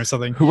third person or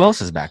something. Who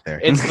else is back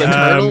there? It's the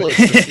turtle.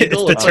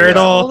 It's the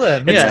turtle.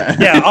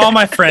 Yeah, all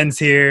my friends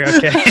here.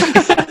 Okay.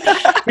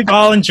 We've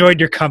all enjoyed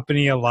your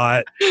company a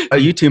lot.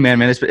 You too,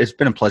 man. It's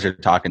been a pleasure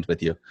talking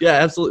with you. Yeah,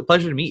 absolutely.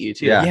 Pleasure to meet you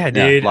too. Yeah,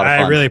 dude.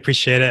 I really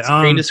appreciate it.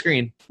 Screen to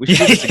screen. We should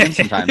do this again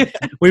sometime.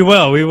 We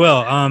will.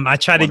 I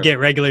try to get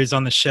regulars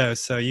on the show,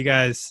 so you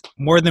guys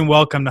more than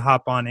welcome to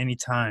hop on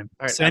anytime.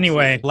 All right, so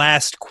anyway,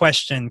 last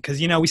question, because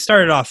we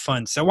started off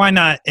fun, so why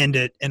not end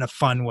it in a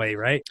fun way,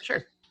 right?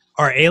 Sure.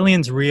 Are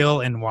aliens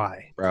real, and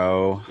why?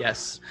 Bro.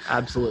 Yes,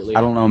 absolutely.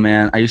 I don't know,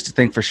 man. I used to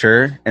think for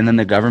sure. And then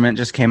the government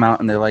just came out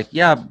and they're like,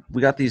 yeah,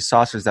 we got these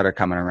saucers that are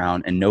coming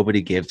around and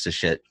nobody gives a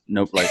shit.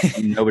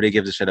 Nobody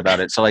gives a shit about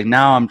it. So like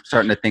now I'm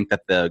starting to think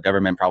that the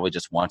government probably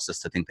just wants us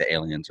to think the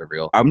aliens are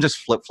real. I'm just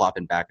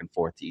flip-flopping back and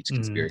forth to each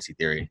conspiracy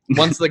theory.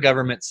 Once the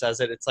government says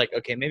it, it's like,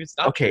 okay, maybe it's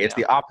not. Okay, it's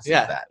the opposite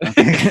of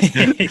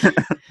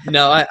that.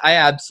 No, I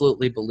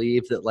absolutely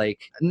believe that,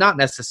 like, not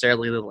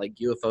necessarily that like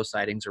UFO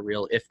sightings are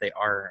real if they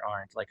are or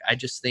aren't. Like, I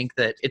just think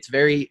that it's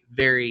very,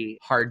 very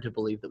hard to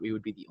believe that we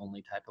would be the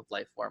only type of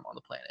life form on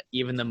the planet,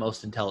 even the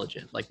most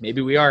intelligent. Like,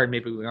 maybe we are,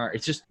 maybe we aren't.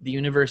 It's just the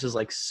universe is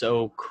like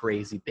so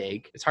crazy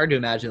big. It's hard to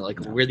imagine that, like,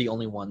 we're the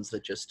only ones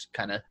that just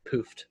kind of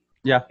poofed.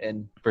 Yeah,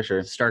 and for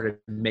sure. started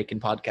making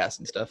podcasts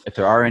and stuff. If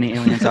there are any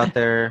aliens out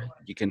there,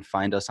 you can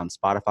find us on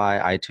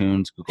Spotify,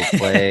 iTunes, Google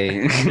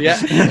Play. Yeah.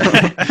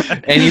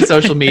 Any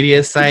social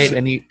media site,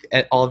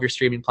 at all of your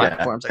streaming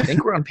platforms. I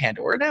think we're on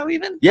Pandora now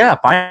even. Yeah,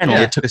 finally.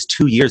 Yeah. It took us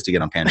 2 years to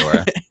get on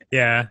Pandora.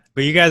 Yeah,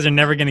 but you guys are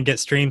never going to get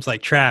streams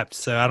like Trapped,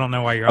 so I don't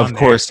know why you're on Of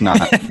course not.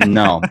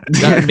 No.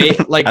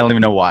 Like, I don't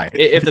even know why.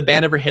 if the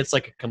band ever hits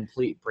like a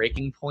complete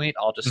breaking point,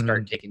 I'll just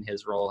start Mhm. taking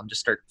his role and just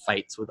start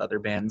fights with other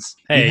bands.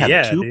 Hey, We have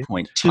yeah, dude.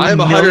 2.2 I'm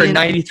million.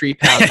 193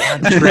 pounds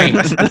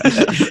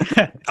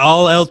untrained.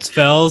 All else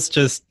fails,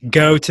 just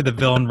go to the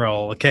villain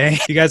role, okay?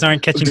 You guys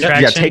aren't catching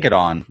traction. Yeah, take it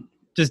on.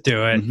 Just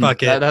do it. Mhm.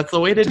 Fuck it. That's the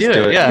way to Just do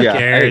it. Yeah. Yeah, I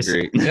cares?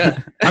 agree. Yeah.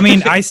 I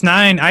mean, Ice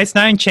Nine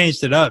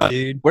changed it up,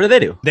 dude. What do they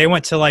do? They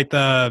went to like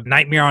the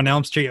Nightmare on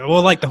Elm Street,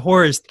 well, like the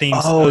horror theme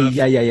Oh, stuff.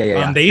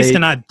 yeah. They used to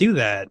not do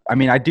that. I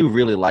mean, I do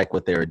really like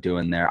what they were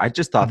doing there. I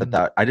just thought Mhm.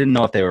 that I didn't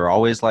know if they were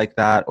always like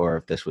that or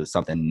if this was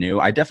something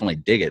new. I definitely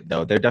dig it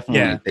though. They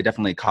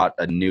definitely caught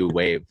a new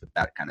wave with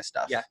that kind of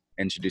stuff. Yeah.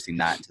 Introducing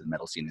that into the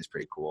metal scene is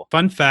pretty cool.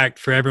 Fun fact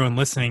for everyone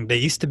listening, they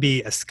used to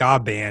be a ska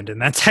band, and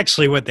that's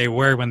actually what they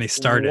were when they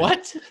started.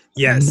 What?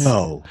 Yes.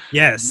 No.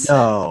 Yes.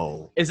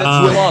 No. Is that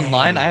Um, still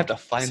online? I have to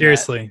find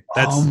Seriously.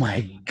 That's Oh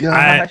my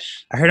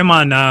gosh. I heard him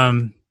on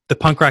the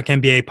Punk Rock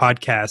NBA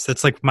podcast.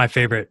 That's like my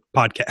favorite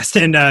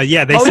podcast. And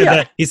they Oh, said yeah.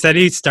 that he said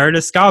he started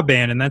a ska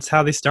band, and that's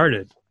how they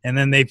started. And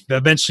then they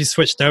eventually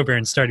switched over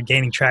and started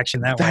gaining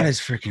traction that That way. is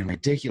freaking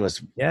ridiculous.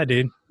 Yeah,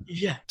 dude. that.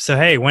 Yeah. So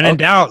hey, when in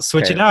Okay. doubt,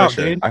 switch Okay, it out,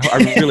 for sure. dude.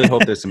 I really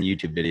hope there's some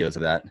YouTube videos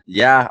of that.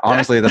 Yeah,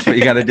 honestly, that's what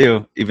you got to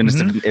do. Even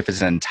if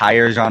it's an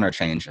entire genre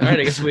change. All right.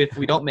 I guess if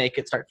we don't make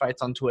it, start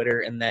fights on Twitter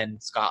and then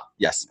Scott.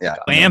 Yes. Yeah.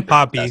 And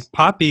Poppy. Yes.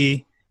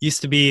 Poppy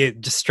used to be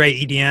just straight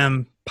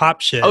EDM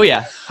pop shit. Oh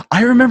yeah.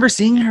 I remember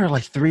seeing her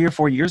like 3 or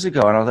 4 years ago,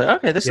 and I was like,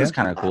 okay, this Yeah. is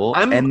kind of cool.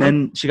 I'm- and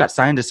then she got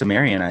signed to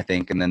Sumerian, I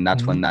think, and then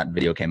that's Mhm. when that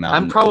video came out.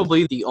 I'm and-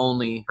 probably the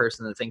only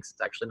person that thinks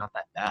it's actually not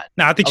that bad.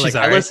 No, I think she's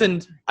I alright.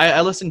 listened.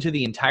 I listened to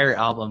the entire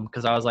album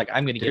because I was like,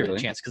 I'm gonna give it Really? a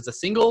chance. Because the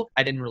single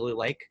I didn't really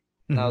like,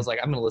 and I Mhm. was like,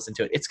 I'm gonna listen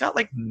to it. It's got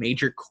like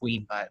major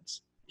Queen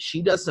vibes.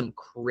 She does some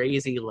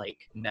crazy like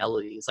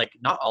melodies. Like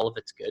not all of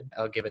it's good.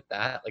 I'll give it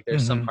that. Like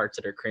there's some Mhm. parts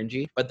that are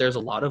cringy, but there's a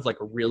lot of like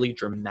really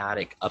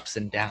dramatic ups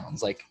and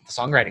downs. Like the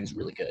songwriting's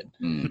really good.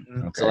 Mm, Mhm.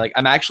 okay. So like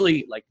I'm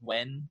actually like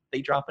when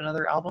they drop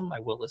another album, I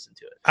will listen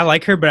to it. I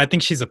like her, but I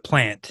think she's a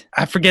plant.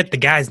 I forget the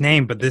guy's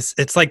name, but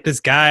it's like this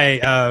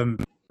guy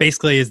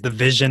basically is the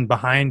vision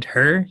behind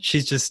her.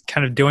 She's just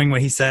kind of doing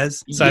what he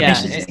says. So I Yeah,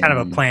 think she's just kind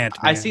of a plant.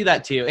 I man. see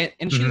that too,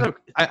 and she's. Mhm.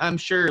 I'm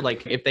sure,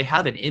 like if they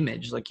have an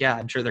image, like yeah,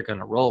 I'm sure they're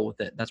gonna roll with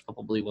it. That's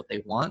probably what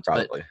they want.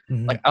 But Probably.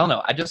 Mhm. like I don't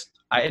know,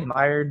 I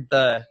admired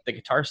the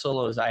guitar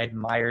solos. I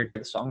admired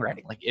the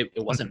songwriting. Like it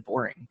wasn't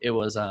boring. It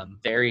was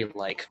very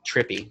like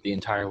trippy the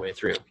entire way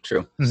through.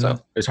 True. Mhm. So It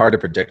was hard to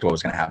predict what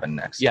was going to happen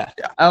next. yeah,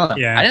 Yeah. I don't know.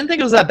 Yeah. I didn't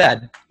think it was that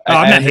bad. Oh, I'm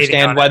I not hating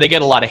on understand why it. they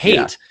get a lot of hate,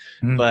 Yeah.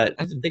 Mhm. but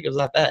I didn't think it was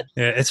that bad.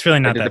 Yeah, it's really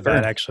not did that the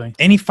bird. bad, actually.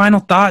 Any final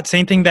thoughts?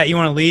 Anything that you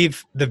want to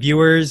leave the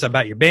viewers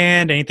about your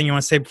band? Anything you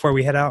want to say before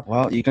we head out?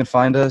 Well, you can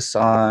find us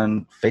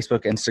on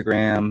Facebook,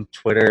 Instagram,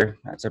 Twitter,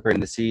 not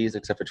separating the C's,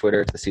 except for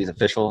Twitter. It's the C's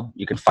official.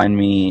 You can find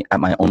me at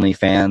my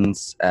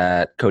OnlyFans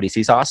at Cody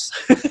Seasauce.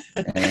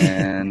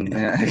 And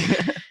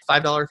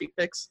 $5 feet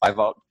pics.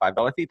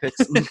 $5 fee picks.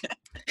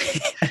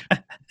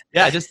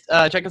 Yeah, just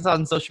check us out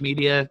on social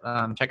media.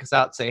 Check us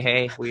out. Say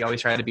hey. We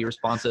always try to be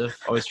responsive.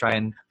 Always try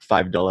and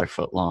 $5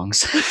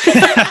 footlongs.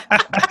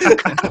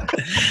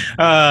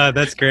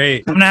 That's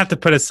great. I'm gonna have to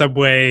put a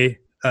Subway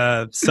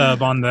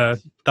sub on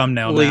the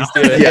thumbnail please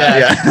now. do it. yeah.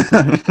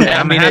 Yeah, I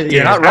I'm mean, happy.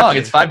 you're not I'm wrong. happy.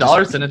 It's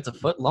 $5 and it's a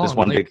foot long. Just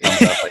one Like, big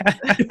thumbs up.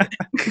 Like,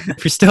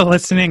 If you're still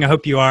listening, I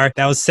hope you are.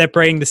 That was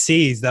Separating the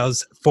Seas. That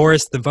was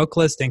Forrest, the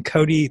vocalist, and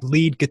Cody,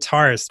 lead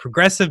guitarist.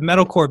 Progressive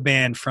metalcore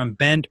band from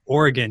Bend,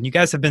 Oregon. You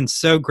guys have been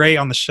so great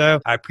on the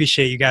show. I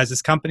appreciate you guys'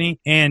 company.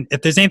 And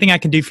if there's anything I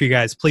can do for you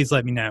guys, please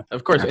let me know.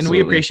 Of course, and we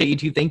Absolutely. appreciate you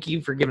too. Thank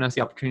you for giving us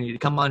the opportunity to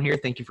come on here.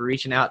 Thank you for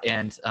reaching out,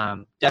 and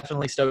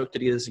definitely stoked to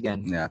do this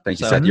again. yeah, thank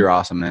you, So- Seth. You're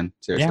awesome, man.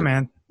 Seriously. Yeah,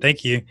 man.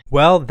 Thank you.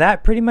 Well,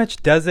 that pretty much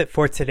does it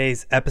for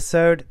today's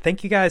episode.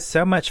 Thank you guys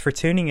so much for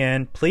tuning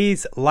in.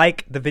 Please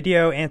like the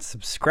video and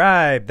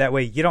subscribe. That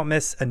way you don't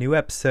miss a new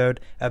episode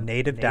of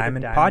Native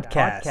Diamond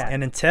Podcast.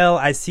 And until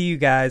I see you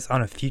guys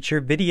on a future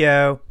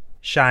video,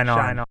 shine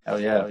on. Hell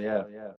yeah.